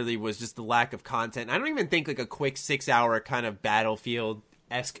gripe really was just the lack of content. I don't even think like a quick 6-hour kind of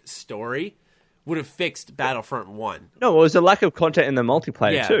Battlefield-esque story would have fixed Battlefront 1. No, it was a lack of content in the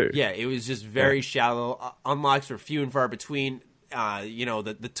multiplayer too. Yeah, it was just very shallow. Unlocks were few and far between.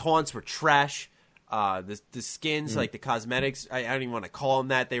 The taunts were trash. The skins, like the cosmetics, I don't even want to call them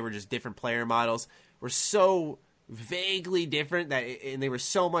that. They were just different player models. Were so vaguely different and they were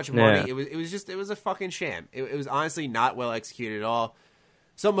so much money. Yeah. It was a fucking sham. It was honestly not well executed at all.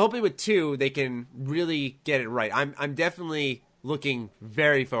 So I'm hoping with 2 they can really get it right. I'm definitely looking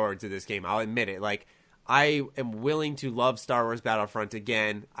very forward to this game. I'll admit it. Like, I am willing to love Star Wars Battlefront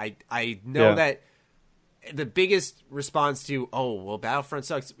again. I know that the biggest response to, Battlefront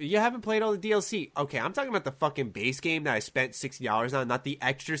sucks. You haven't played all the DLC. Okay, I'm talking about the fucking base game that I spent $60 on, not the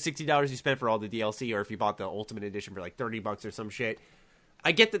extra $60 you spent for all the DLC, or if you bought the Ultimate Edition for like $30 or some shit.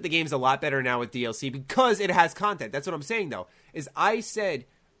 I get that the game's a lot better now with DLC because it has content. That's what I'm saying, though, is I said,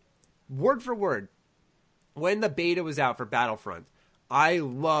 word for word, when the beta was out for Battlefront, I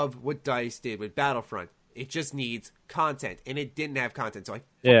love what DICE did with Battlefront. It just needs content, and it didn't have content, so I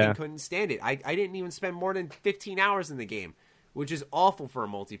fucking couldn't stand it. I didn't even spend more than 15 hours in the game, which is awful for a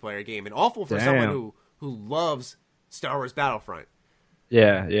multiplayer game, and awful for someone who loves Star Wars Battlefront.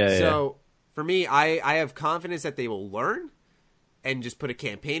 So, for me, I have confidence that they will learn, and just put a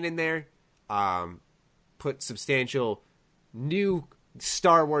campaign in there, put substantial new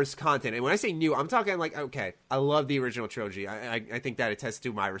Star Wars content. And when I say new, I'm talking like, okay, I love the original trilogy. I think that attests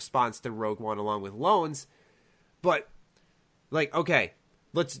to my response to Rogue One along with Loans. But, like, okay,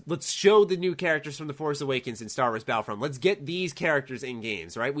 let's show the new characters from The Force Awakens in Star Wars Battlefront. Let's get these characters in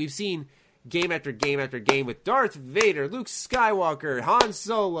games, right? We've seen game after game after game with Darth Vader, Luke Skywalker, Han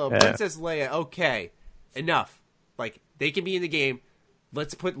Solo, Princess Leia. Okay, enough. Like, they can be in the game.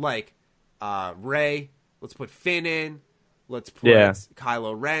 Let's put, like, Rey. Let's put Finn in. Let's put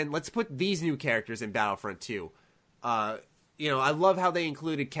Kylo Ren. Let's put these new characters in Battlefront 2. I love how they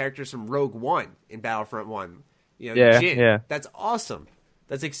included characters from Rogue One in Battlefront 1. Jyn. That's awesome.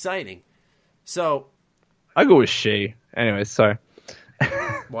 That's exciting. So, how good was she? Anyway, sorry.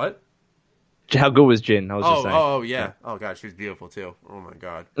 What? How good was Jyn? I was just saying. Oh, yeah. Oh, God, she was beautiful, too. Oh, my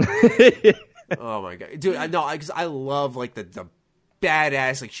God. Oh, my God. Dude, because I love, like, the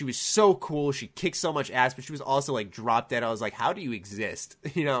badass, like, she was so cool, she kicked so much ass, but she was also like drop dead. I was like, how do you exist?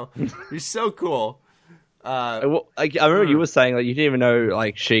 You're so cool. I remember you were saying like you didn't even know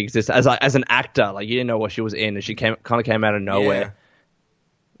like she exists as an actor, like you didn't know what she was in, and she kind of came out of nowhere.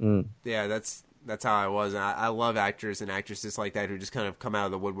 Yeah, that's how I was. And I love actors and actresses like that who just kind of come out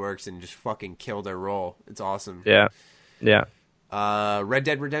of the woodworks and just fucking kill their role. It's awesome. Yeah. Red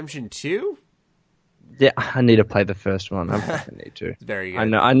Dead Redemption 2. Yeah, I need to play the first one. I fucking need to. It's very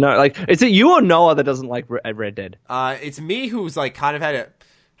good. I know. Like, is it you or Noah that doesn't like Red Dead? It's me who's like kind of had a,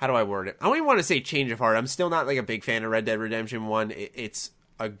 how do I word it? I don't even want to say change of heart. I'm still not like a big fan of Red Dead Redemption 1. It's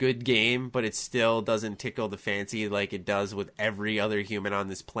a good game, but it still doesn't tickle the fancy like it does with every other human on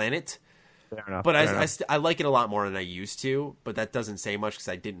this planet. Fair enough. But I like it a lot more than I used to, but that doesn't say much because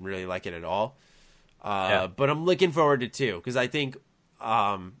I didn't really like it at all. But I'm looking forward to 2 because I think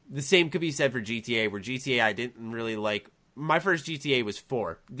the same could be said for GTA, where GTA I didn't really like. My first GTA was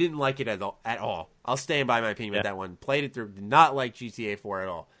 4. Didn't like it at all. I'll stand by my opinion with that one. Played it through. Did not like GTA 4 at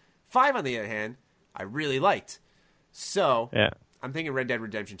all. 5, on the other hand, I really liked. So, I'm thinking Red Dead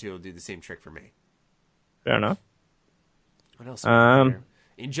Redemption 2 will do the same trick for me. Fair enough. What else?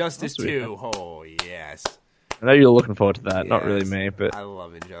 Injustice 2. Oh, yes. I know you're looking forward to that. Not Yes, really me, but I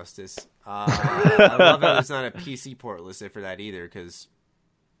love Injustice. I love how there's not a PC port listed for that either, because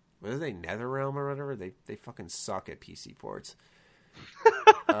what are they, NetherRealm or whatever? They fucking suck at PC ports.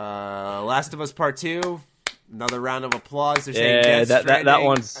 Last of Us Part 2, another round of applause. They're saying that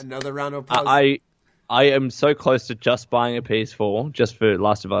one's another round of applause. I am so close to just buying a PS4 just for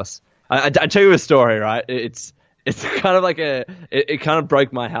Last of Us. I tell you a story, right? It's kind of like it kind of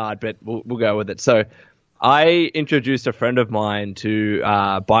broke my heart, but we'll go with it. So I introduced a friend of mine to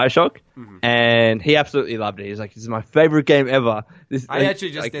BioShock, and he absolutely loved it. He's like, "This is my favorite game ever." I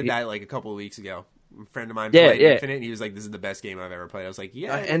actually just did that like a couple of weeks ago. A friend of mine played Infinite, and he was like, "This is the best game I've ever played." I was like,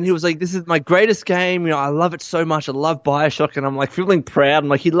 "Yeah." And he was like, "This is my greatest game. I love it so much. I love BioShock," and I'm like feeling proud. I'm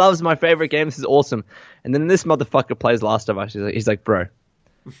like, "He loves my favorite game. This is awesome." And then this motherfucker plays Last of Us. He's like, "Bro,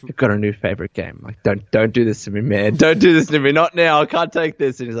 I've got a new favorite game. Like, don't do this to me, man. Don't do this to me. Not now. I can't take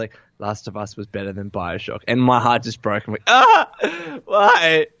this." And he's like, "Last of Us was better than BioShock," and my heart just broke. I'm like,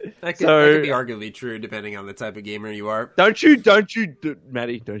 why? That could be arguably true, depending on the type of gamer you are. Don't you,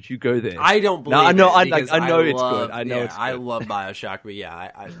 Maddie? Don't you go there? I don't believe. I know. I know it's good. I know it's good. I love BioShock, but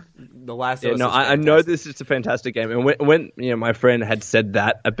I the Last of Us. No, I know this is a fantastic game, and when my friend had said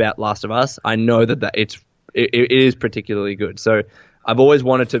that about Last of Us, I know that it is particularly good. So I've always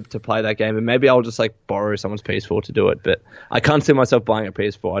wanted to play that game, and maybe I'll just like borrow someone's PS4 to do it. But I can't see myself buying a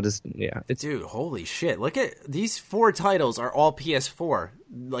PS4. Dude, holy shit! Look at these 4 titles are all PS4,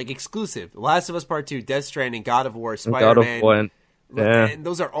 like exclusive. Last of Us Part 2, Death Stranding, God of War, Spider-Man. God of War, and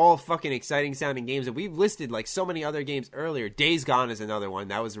those are all fucking exciting sounding games, and we've listed like so many other games earlier. Days Gone is another one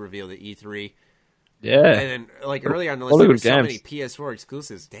that was revealed at E3. Yeah, and then like earlier on the list, there were so many PS4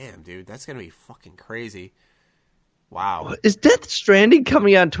 exclusives. Damn, dude, that's gonna be fucking crazy. Wow. Is Death Stranding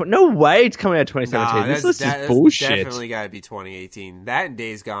coming out? No way it's coming out 2017. This list is bullshit. Definitely got to be 2018. That and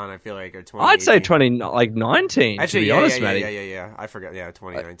Days Gone, I feel like, are 2018. I'd say 2019, actually, to be honest, Matty. Yeah. I forgot. Yeah,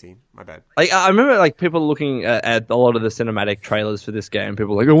 2019. My bad. Like, I remember like people looking at a lot of the cinematic trailers for this game.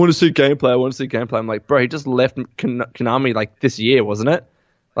 People were like, I want to see gameplay. I'm like, bro, he just left Konami like this year, wasn't it?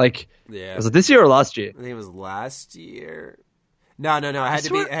 Like, was it this year or last year? I think it was last year. No. It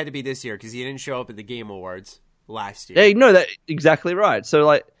had to be this year because he didn't show up at the Game Awards last year. Yeah, no, that's exactly right. So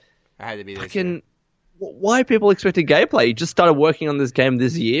like, I had to be this year. Why are people expecting gameplay? You just started working on this game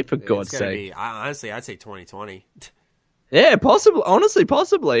this year, for God's sake. Honestly, I'd say 2020. Yeah, possibly. Honestly,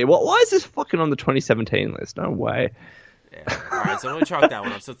 possibly. Why is this fucking on the 2017 list? No way. Yeah. All right, so I'm going to chalk that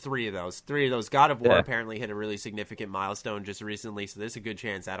one up. So 3 of those. God of War apparently hit a really significant milestone just recently, so there's a good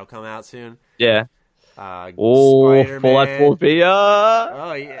chance that'll come out soon. Yeah. Fallout 4 VR.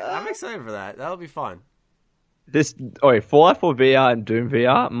 Oh, yeah. I'm excited for that. That'll be fun. Fallout 4 VR and Doom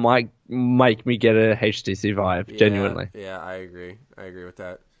VR might make me get a HTC Vive, genuinely. Yeah, I agree. I agree with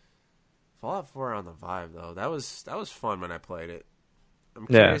that. Fallout 4 on the Vive, though, that was fun when I played it. I'm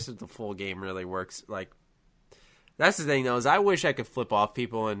curious if the full game really works. Like, that's the thing, though, is I wish I could flip off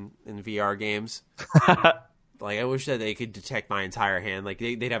people in VR games. Like, I wish that they could detect my entire hand. Like,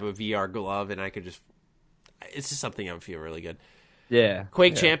 they'd have a VR glove, and I could just... It's just something that would feel really good. Yeah.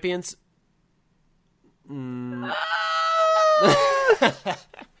 Quake Champions... No,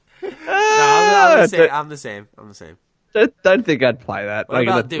 I'm the same. Don't think I'd play that.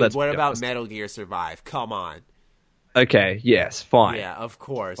 What about Metal Gear Survive? Come on. Okay, yes, fine. Yeah, of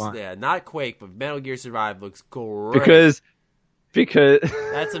course. Fine. Yeah, not Quake, but Metal Gear Survive looks great. Because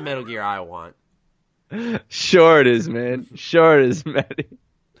that's a Metal Gear I want. Sure it is, man. Sure it is, Matty.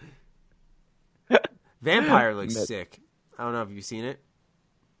 Vampire looks sick. I don't know if you've seen it.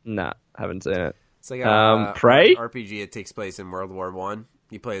 Nah, haven't seen it. It's like a Prey RPG. It takes place in World War I.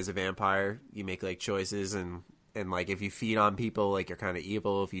 You play as a vampire. You make like choices, and like if you feed on people, like you're kind of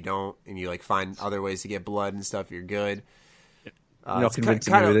evil. If you don't, and you like find other ways to get blood and stuff, you're good. Not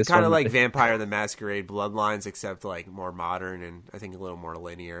convincing kind me with this of one. like Vampire the Masquerade Bloodlines, except like more modern and I think a little more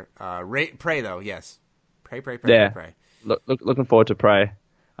linear. Prey though, yes. Prey. Looking forward to Prey.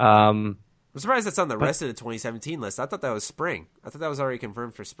 I'm surprised that's on the rest of the 2017 list. I thought that was spring. I thought that was already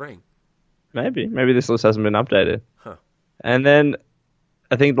confirmed for spring. Maybe this list hasn't been updated. Huh. And then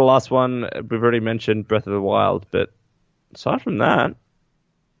I think the last one we've already mentioned, Breath of the Wild. But aside from that,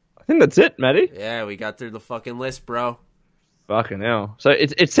 I think that's it, Matty. Yeah, we got through the fucking list, bro. Fucking hell! So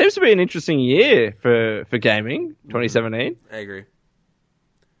it seems to be an interesting year for gaming, 2017. I agree.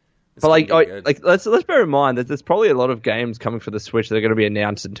 But let's bear in mind that there's probably a lot of games coming for the Switch that are going to be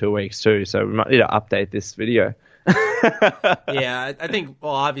announced in 2 weeks too. So we might need to update this video. Yeah, I think,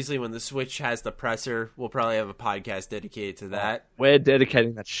 well, obviously when the Switch has the presser, we'll probably have a podcast dedicated to that. We're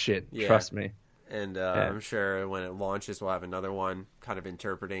dedicating that shit, trust me. And I'm sure when it launches, we'll have another one kind of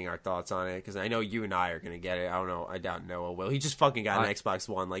interpreting our thoughts on it. Because I know you and I are going to get it. I don't know. I doubt Noah will. He just fucking got an Xbox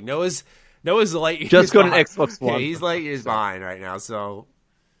One. Like, Noah's light years just got behind. an Xbox One. Yeah, he's light years behind right now. So,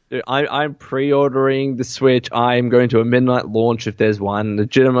 dude, I'm pre-ordering the Switch. I'm going to a midnight launch if there's one.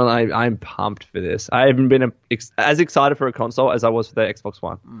 Legitimately, I'm pumped for this. I haven't been as excited for a console as I was for the Xbox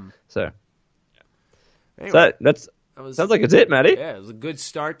One. So, anyway. Sounds like it's it, Matty. Yeah, it was a good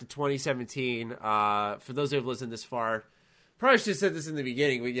start to 2017. For those who have listened this far, probably should have said this in the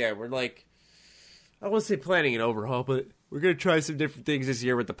beginning, but yeah, we're like, I won't say planning an overhaul, but we're going to try some different things this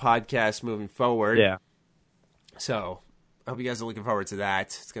year with the podcast moving forward. Yeah. So, I hope you guys are looking forward to that.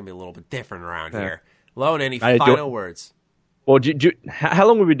 It's going to be a little bit different around here. Lone, any final words? Well, how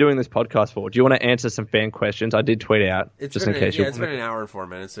long have we been doing this podcast for? Do you want to answer some fan questions? I did tweet out, It's just been in case it's been an hour and 4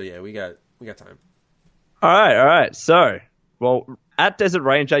 minutes, so yeah, we got time. All right. So, well, at Desert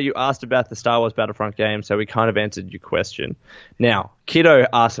Ranger, you asked about the Star Wars Battlefront game, so we kind of answered your question. Now, Kiddo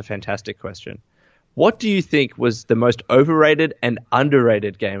asked a fantastic question. What do you think was the most overrated and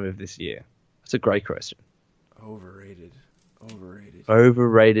underrated game of this year? That's a great question. Overrated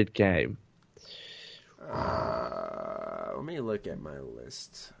game. Let me look at my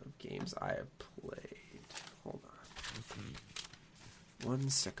list of games I have played. Hold on. 1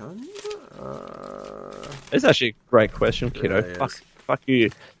 second. It's actually a great question, Kiddo. Really fuck you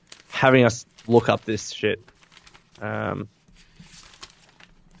having us look up this shit. High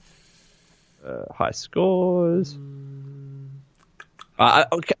scores.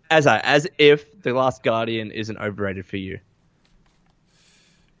 Okay, as if The Last Guardian isn't overrated for you.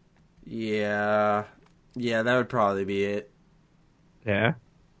 Yeah, that would probably be it. Yeah.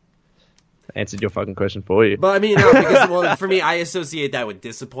 Answered your fucking question for you. But I mean, no, because for me, I associate that with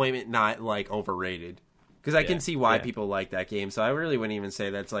disappointment, not like overrated. Because I can see why people like that game, so I really wouldn't even say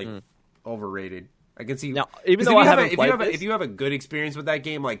that's like overrated. I can see. Now, even though if you have a good experience with that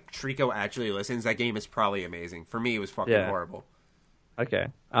game, like Trico Actually Listens, that game is probably amazing. For me, it was fucking horrible. Okay,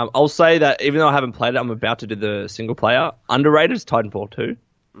 I'll say that even though I haven't played it, I'm about to do the single player. Underrated is Titanfall 2.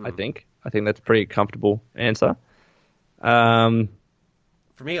 I think that's a pretty comfortable answer.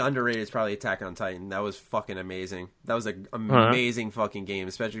 For me, underrated is probably Attack on Titan. That was fucking amazing. That was an amazing fucking game,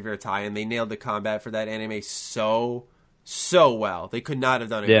 especially if you're a Titan. They nailed the combat for that anime so well. They could not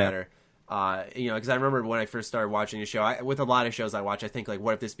have done it better. Because I remember when I first started watching the show, with a lot of shows I watch, I think, like,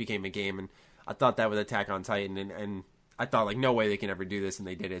 what if this became a game? And I thought that with Attack on Titan, and I thought, like, no way they can ever do this, and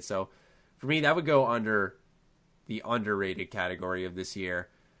they did it. So, for me, that would go under the underrated category of this year.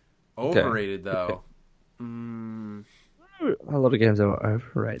 Overrated, though. A lot of games that were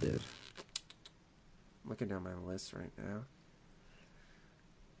overrated. Looking down my list right now.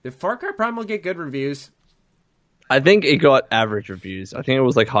 Did Far Cry Primal get good reviews? I think it got average reviews. I think it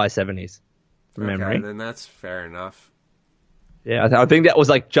was like high 70s from memory. Then that's fair enough. Yeah, I think that was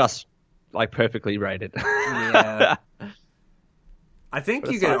like just like perfectly rated. Yeah. I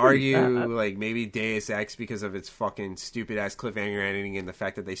think you could argue like maybe Deus Ex because of its fucking stupid ass cliffhanger ending and the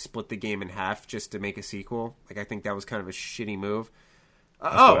fact that they split the game in half just to make a sequel. Like, I think that was kind of a shitty move.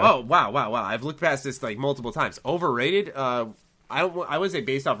 Wow. I've looked past this like multiple times. Overrated. I would say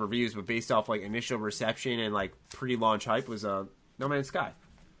based off reviews, but based off like initial reception and like pre-launch hype was No Man's Sky.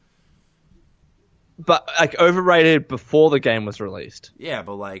 But like overrated before the game was released. Yeah,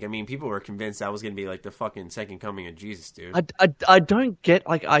 but like, I mean, people were convinced that was going to be like the fucking second coming of Jesus, dude. I don't get,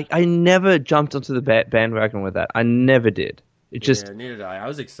 like, I never jumped onto the bandwagon with that. I never did. It just... Yeah, neither did I. I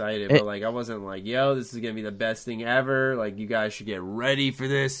was excited, but like, I wasn't like, yo, this is going to be the best thing ever. Like, you guys should get ready for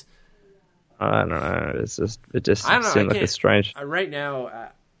this. I don't know. It just seemed like it's strange. Right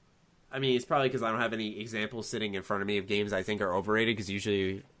now, I mean, it's probably because I don't have any examples sitting in front of me of games I think are overrated, because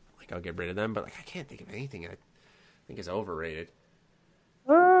usually... I'll get rid of them, but like I can't think of anything I think is overrated.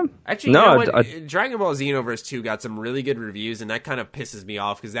 Actually, no, Dragon Ball Xenoverse 2 got some really good reviews, and that kind of pisses me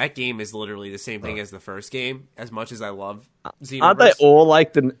off because that game is literally the same thing as the first game. As much as I love Xenoverse, aren't they all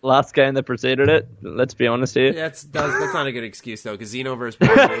like the last game that preceded it? Let's be honest here. That's not a good excuse though, because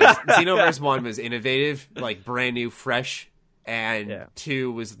Xenoverse 1 was innovative, like brand new, fresh. And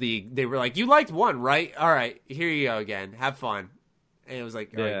 2 was they were like, you liked 1, right? All right, here you go again. Have fun. And it was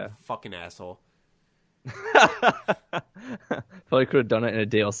like, oh, you fucking asshole. Probably could have done it in a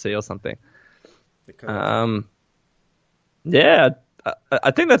DLC or something. I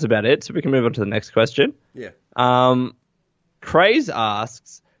think that's about it. So we can move on to the next question. Yeah. Craze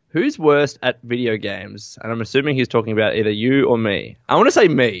asks, who's worst at video games? And I'm assuming he's talking about either you or me. I want to say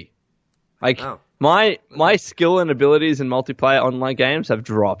me. Like, my skill and abilities in multiplayer online games have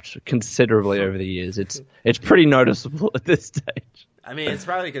dropped considerably over the years. It's pretty noticeable at this stage. I mean, it's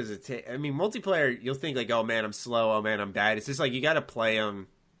probably because multiplayer, you'll think like, oh man, I'm slow, oh man, I'm bad. It's just like, you got to play them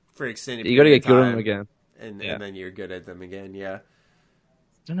for extended You got to period get good of at them time, again. and then you're good at them again, yeah.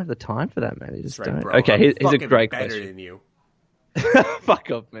 Don't have the time for that, man. You just That's right, don't. bro. Okay, I'm here's a fucking great better question. than you.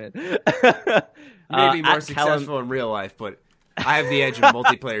 Fuck off, man. Maybe more at successful in real life, but I have the edge in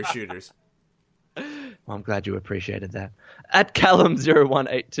multiplayer shooters. Well, I'm glad you appreciated that. At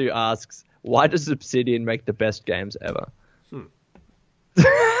Callum0182 asks, why does Obsidian make the best games ever?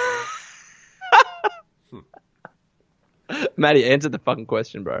 Matty, answer the fucking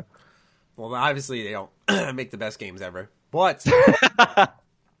question, bro. Well, obviously they don't make the best games ever, but I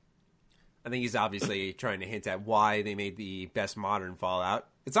think he's obviously trying to hint at why they made the best modern Fallout.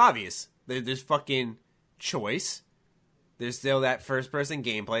 It's obvious. There's fucking choice. There's still that first-person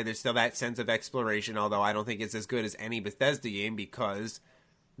gameplay. There's still that sense of exploration, although I don't think it's as good as any Bethesda game because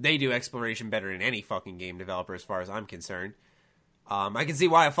they do exploration better than any fucking game developer as far as I'm concerned. I can see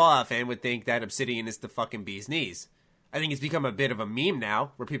why a Fallout fan would think that Obsidian is the fucking bee's knees. I think it's become a bit of a meme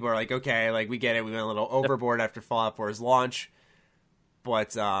now, where people are like, okay, like, we get it, we went a little overboard after Fallout 4's launch.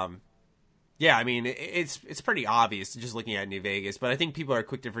 But, yeah, I mean, it's pretty obvious just looking at New Vegas, but I think people are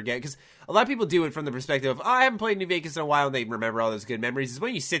quick to forget, because a lot of people do it from the perspective of, I haven't played New Vegas in a while, and they remember all those good memories. It's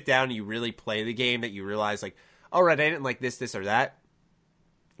when you sit down and you really play the game that you realize, like, all right, I didn't like this, or that.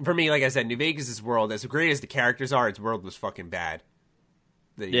 For me, like I said, New Vegas' world, as great as the characters are, its world was fucking bad.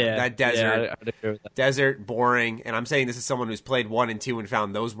 That desert, I'd agree with that. desert, boring, and I'm saying this is someone who's played 1 and 2 and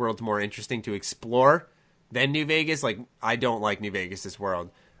found those worlds more interesting to explore than New Vegas. Like, I don't like New Vegas'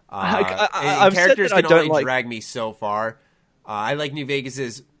 world. I've characters said that can I only don't like... drag me so far. I like New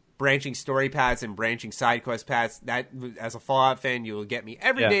Vegas' branching story paths and branching side quest paths. That, as a Fallout fan, you will get me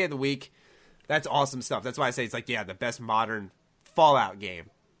every day of the week. That's awesome stuff. That's why I say it's like, yeah, the best modern Fallout game.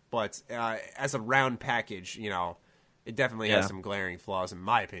 But as a round package, you know, it definitely has some glaring flaws in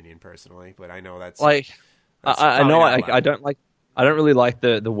my opinion, personally. But I know that's like I know I don't really like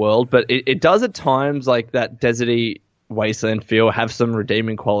the world, but it does at times, like that deserty wasteland feel, have some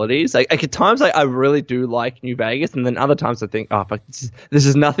redeeming qualities. Like at times I really do like New Vegas, and then other times I think, oh fuck, this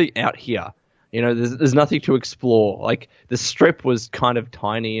is nothing out here. You know, there's nothing to explore. Like, the strip was kind of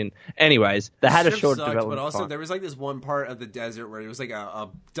tiny, and anyways, they had a short development. But also, there was like this one part of the desert where it was like a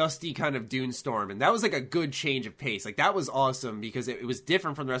dusty kind of dune storm, and that was like a good change of pace. Like, that was awesome because it was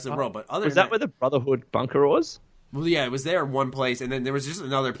different from the rest of the world. But was that where the Brotherhood bunker was? Well, yeah, it was there in one place, and then there was just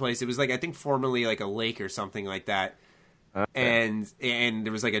another place. It was like, I think formerly like a lake or something like that. Okay. And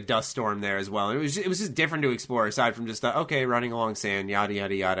there was like a dust storm there as well. And it was just different to explore aside from just running along sand, yada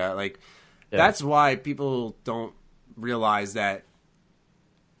yada yada. Like. Yeah. That's why people don't realize that,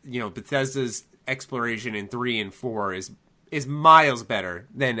 you know, Bethesda's exploration in 3 and 4 is miles better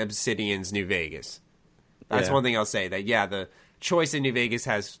than Obsidian's New Vegas. That's one thing I'll say. That, the choice in New Vegas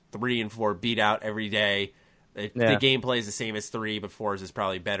has 3 and 4 beat out every day. The gameplay is the same as 3, but 4's is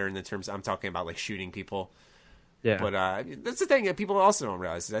probably better in the terms I'm talking about, like, shooting people. Yeah. But that's the thing that people also don't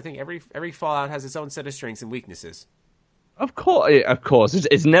realize. Is I think every Fallout has its own set of strengths and weaknesses. Of course.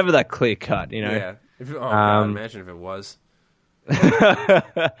 It's never that clear cut, you know. Yeah. God, imagine if it was.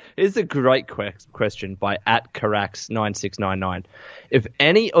 Here's a great question by @Carax9699. If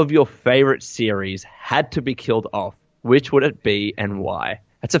any of your favorite series had to be killed off, which would it be and why?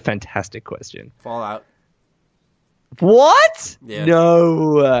 That's a fantastic question. Fallout. What? Yeah.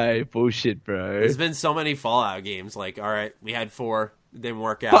 No way. Bullshit, bro. There's been so many Fallout games. Like, all right, we had 4, it didn't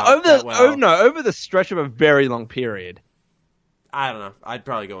work out. But over the stretch of a very long period. I don't know. I'd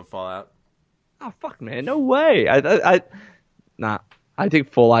probably go with Fallout. Oh, fuck, man. No way. I think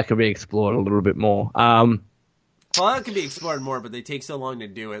Fallout could be explored a little bit more. Fallout could be explored more, but they take so long to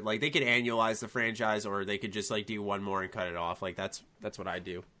do it. Like, they could annualize the franchise, or they could just, like, do one more and cut it off. Like, that's what I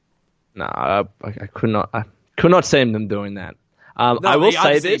do. I could not see them doing that. I will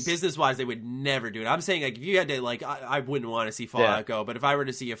say this. Business-wise, they would never do it. I'm saying, like, if you had to, like, I wouldn't want to see Fallout go, but if I were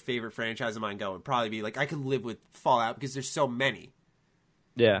to see a favorite franchise of mine go, it would probably be, like, I could live with Fallout because there's so many.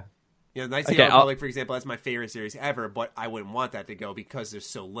 Yeah. You know, Knights of the Old Republic, for example, that's my favorite series ever, but I wouldn't want that to go because there's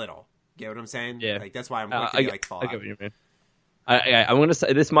so little. Get what I'm saying? Yeah. Like, that's why I'm quick to like Fallout. I get what you mean. I'm going to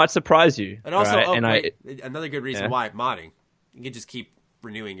say, this might surprise you. And also, another good reason why, modding. You can just keep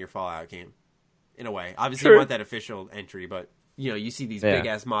renewing your Fallout game, in a way. Obviously, you want that official entry, but... You know, you see these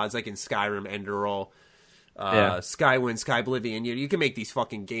big-ass mods like in Skyrim, Enderroll, Skywind, Skyblivion. You can make these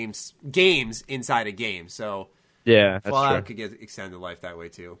fucking games inside a game. So that's Fallout true. could get extended life that way,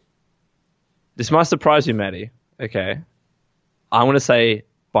 too. This might surprise you, Matty. Okay. I want to say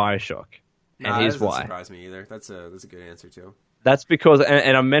Bioshock. And here's why. That doesn't surprise me either. That's a good answer, too. That's because,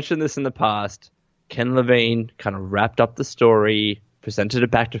 and I mentioned this in the past, Ken Levine kind of wrapped up the story presented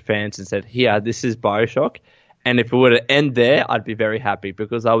it back to fans and said, here, this is BioShock. And if it were to end there, I'd be very happy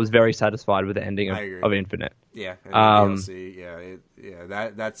because I was very satisfied with the ending of Infinite. Yeah, and DLC,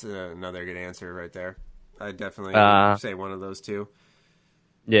 that's another good answer right there. I'd definitely say one of those two.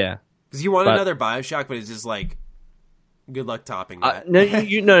 Yeah. Because you want another BioShock, but it's just like, good luck topping that.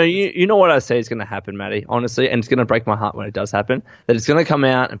 You know what I say is going to happen, Matty, honestly, and it's going to break my heart when it does happen, that it's going to come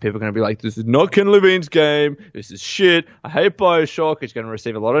out and people are going to be like, this is not Ken Levine's game, this is shit, I hate BioShock, it's going to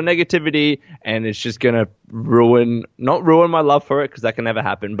receive a lot of negativity, and it's just going to not ruin my love for it, because that can never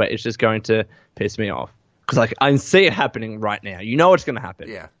happen, but it's just going to piss me off. Because like, I see it happening right now. You know what's going to happen.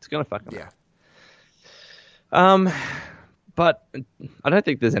 Yeah. It's going to fucking happen. But I don't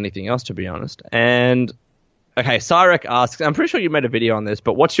think there's anything else, to be honest. And okay, Cyrek asks, I'm pretty sure you made a video on this,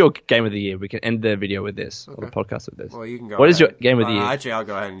 but what's your game of the year? We can end the video with this, or the podcast with this. Well, you can go What ahead. is your game of the year? Actually, I'll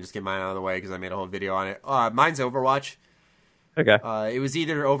go ahead and just get mine out of the way because I made a whole video on it. Mine's Overwatch. Okay. It was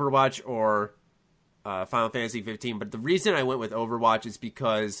either Overwatch or Final Fantasy 15, but the reason I went with Overwatch is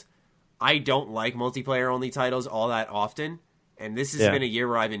because I don't like multiplayer-only titles all that often, and this has been a year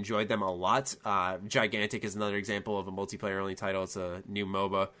where I've enjoyed them a lot. Gigantic is another example of a multiplayer-only title. It's a new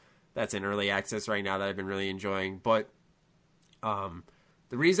MOBA that's in early access right now that I've been really enjoying. But the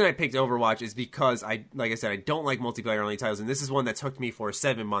reason I picked Overwatch is because, like I said, I don't like multiplayer-only titles, and this is one that's hooked me for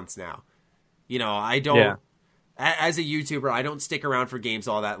 7 months now. You know, I don't... Yeah. As a YouTuber, I don't stick around for games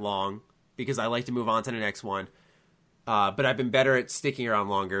all that long because I like to move on to the next one. But I've been better at sticking around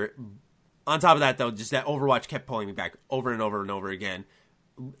longer. On top of that, though, just that Overwatch kept pulling me back over and over and over again.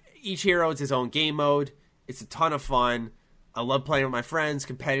 Each hero is his own game mode. It's a ton of fun. I love playing with my friends.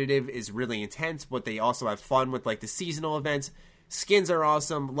 Competitive is really intense, but they also have fun with like the seasonal events. Skins are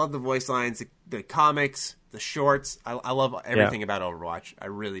awesome. Love the voice lines, the comics, the shorts. I love everything about Overwatch. I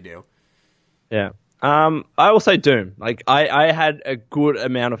really do. Yeah. I will say Doom. Like I had a good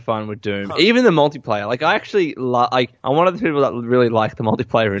amount of fun with Doom, even the multiplayer. Like I actually I'm one of the people that really like the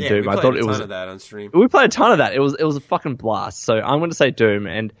multiplayer in Doom. I thought it was a ton of that on stream. We played a ton of that. It was a fucking blast. So I'm going to say Doom.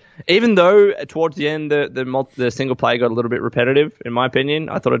 And even though towards the end the single player got a little bit repetitive, in my opinion,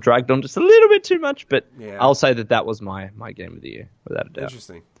 I thought it dragged on just a little bit too much. But I'll say that was my game of the year without a doubt.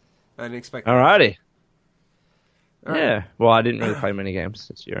 Interesting. I didn't expect that. Alrighty. All right. Yeah. Well, I didn't really play many games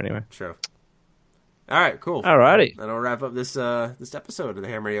this year anyway. True. All right, cool. Alrighty. That'll wrap up this episode of the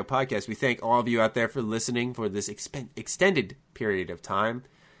Ham Radio Podcast. We thank all of you out there for listening for this extended period of time.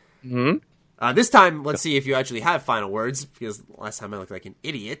 Mm-hmm. This time, let's see if you actually have final words, because last time I looked like an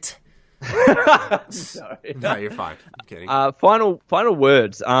idiot. Sorry. No, you're fine. I'm kidding. Final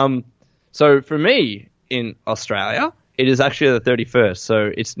words. So for me in Australia, it is actually the 31st,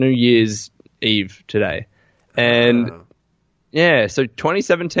 so it's New Year's Eve today. And so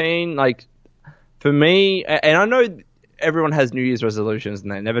 2017, like, for me, and I know everyone has New Year's resolutions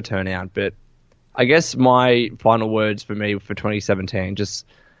and they never turn out, but I guess my final words for me for 2017, just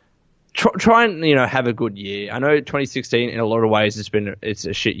try and, have a good year. I know 2016 in a lot of ways it's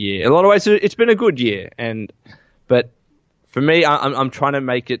a shit year. In a lot of ways it's been a good year, but for me, I'm trying to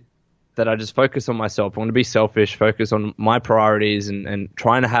make it that I just focus on myself. I want to be selfish, focus on my priorities, and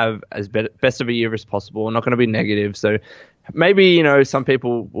trying to have as best of a year as possible. I'm not going to be negative, so maybe some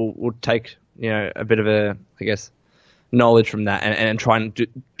people will take a bit of a, I guess, knowledge from that and try and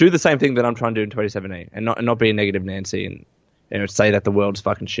do the same thing that I'm trying to do in 2017 and not be a negative Nancy and say that the world's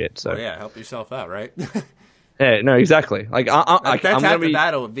fucking shit. So help yourself out, right? Yeah, no, exactly. Like that's half the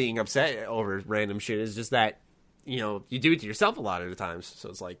battle of being upset over random shit is just that you do it to yourself a lot of the times. So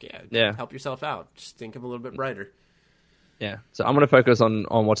it's like help yourself out. Just think of a little bit brighter. Yeah. So I'm going to focus on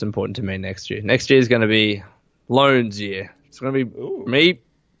what's important to me next year. Next year is going to be loans year. It's going to be me.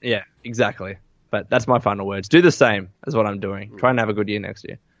 Yeah, exactly. But that's my final words. Do the same as what I'm doing. Try and have a good year next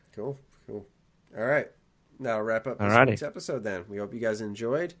year. Cool. All right. Now wrap up this week's episode then. We hope you guys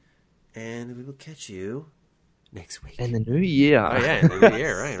enjoyed, and we will catch you next week. In the new year. Oh, yeah, in the new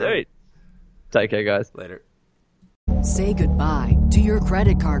year, right? Sweet. Take care, guys. Later. Say goodbye to your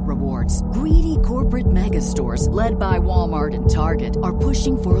credit card rewards. Greedy corporate mega stores, led by Walmart and Target, are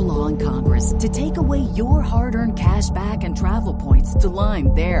pushing for a law in Congress to take away your hard-earned cash back and travel points to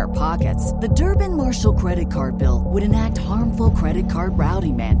line their pockets. The Durbin-Marshall credit card bill would enact harmful credit card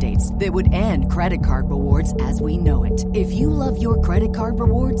routing mandates that would end credit card rewards as we know it. If you love your credit card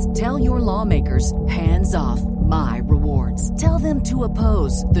rewards, tell your lawmakers, hands off my rewards. Tell them to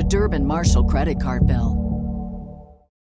oppose the Durbin-Marshall credit card bill.